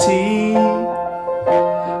diversity.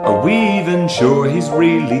 Are we even sure he's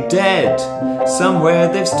really dead? Somewhere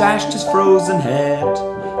they've stashed his frozen head.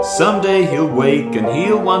 Someday he'll wake and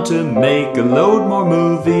he'll want to make a load more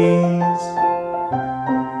movies.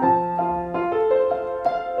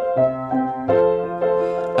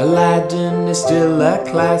 Aladdin is still a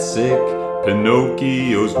classic,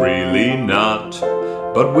 Pinocchio's really not.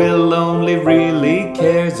 But Will only really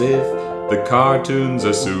cares if the cartoons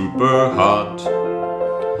are super hot.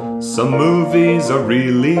 Some movies are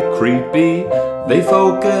really creepy, they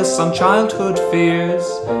focus on childhood fears.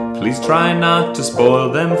 Please try not to spoil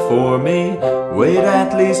them for me. Wait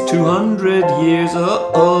at least 200 years.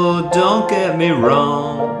 Oh, don't get me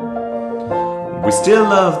wrong. We still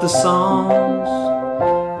love the songs.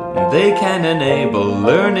 They can enable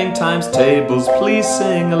learning times tables. Please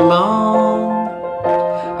sing along.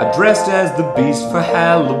 I dressed as the Beast for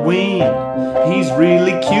Halloween. He's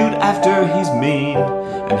really cute after he's mean.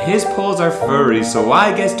 And his paws are furry, so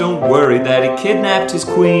I guess don't worry that he kidnapped his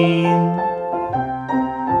queen.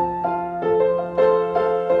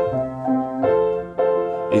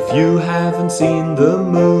 If you haven't seen the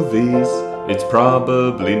movies, it's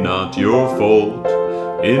probably not your fault.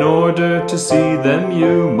 In order to see them,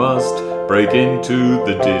 you must break into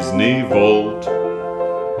the Disney vault.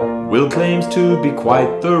 Will claims to be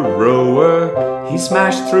quite the rower. He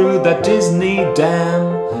smashed through that Disney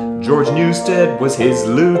dam. George Newsted was his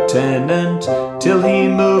lieutenant till he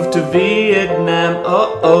moved to Vietnam.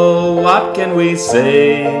 Oh, what can we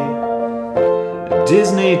say?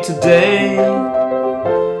 Disney today.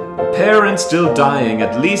 Parents still dying,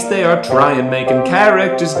 at least they are trying, making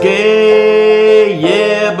characters gay.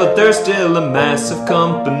 Yeah, but they're still a massive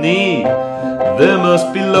company. There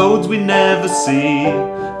must be loads we never see.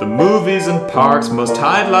 The movies and parks must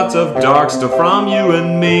hide lots of dark stuff from you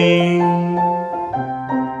and me.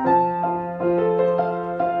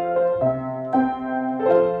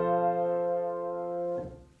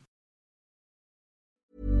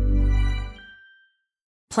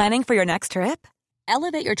 Planning for your next trip?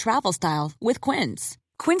 Elevate your travel style with Quince.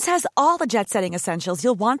 Quince has all the jet-setting essentials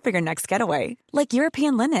you'll want for your next getaway, like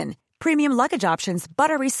European linen, premium luggage options,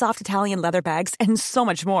 buttery soft Italian leather bags, and so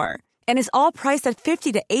much more. And is all priced at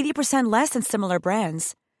 50 to 80% less than similar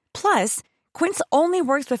brands. Plus, Quince only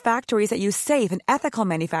works with factories that use safe and ethical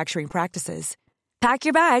manufacturing practices. Pack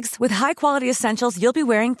your bags with high-quality essentials you'll be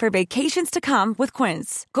wearing for vacations to come with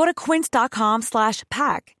Quince. Go to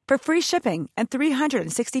quince.com/pack for free shipping and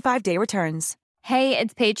 365-day returns. Hey,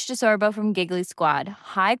 it's Paige DeSorbo from Giggly Squad.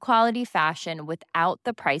 High quality fashion without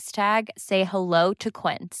the price tag. Say hello to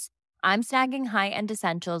Quince. I'm snagging high-end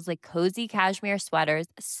essentials like cozy cashmere sweaters,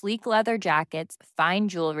 sleek leather jackets, fine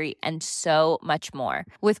jewelry, and so much more.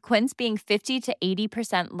 With Quince being 50 to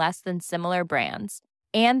 80% less than similar brands.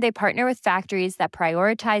 And they partner with factories that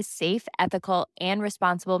prioritize safe, ethical, and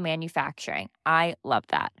responsible manufacturing. I love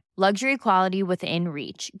that. Luxury quality within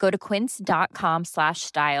reach. Go to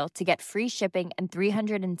quince.com/style to get free shipping and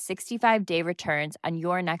 365-day returns on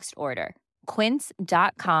your next order.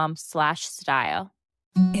 Quince.com/style.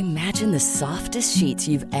 Imagine the softest sheets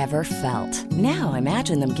you've ever felt. Now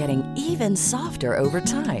imagine them getting even softer over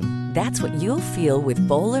time. That's what you'll feel with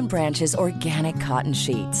Boll & Branch's organic cotton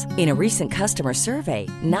sheets. In a recent customer survey,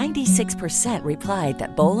 96% replied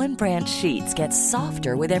that Boll & Branch sheets get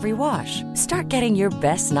softer with every wash. Start getting your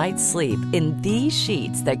best night's sleep in these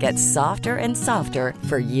sheets that get softer and softer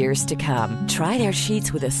for years to come. Try their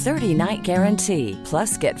sheets with a 30-night guarantee.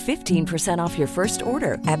 Plus, get 15% off your first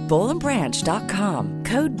order at bollandbranch.com.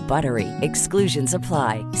 Code BUTTERY. Exclusions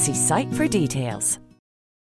apply. See site for details.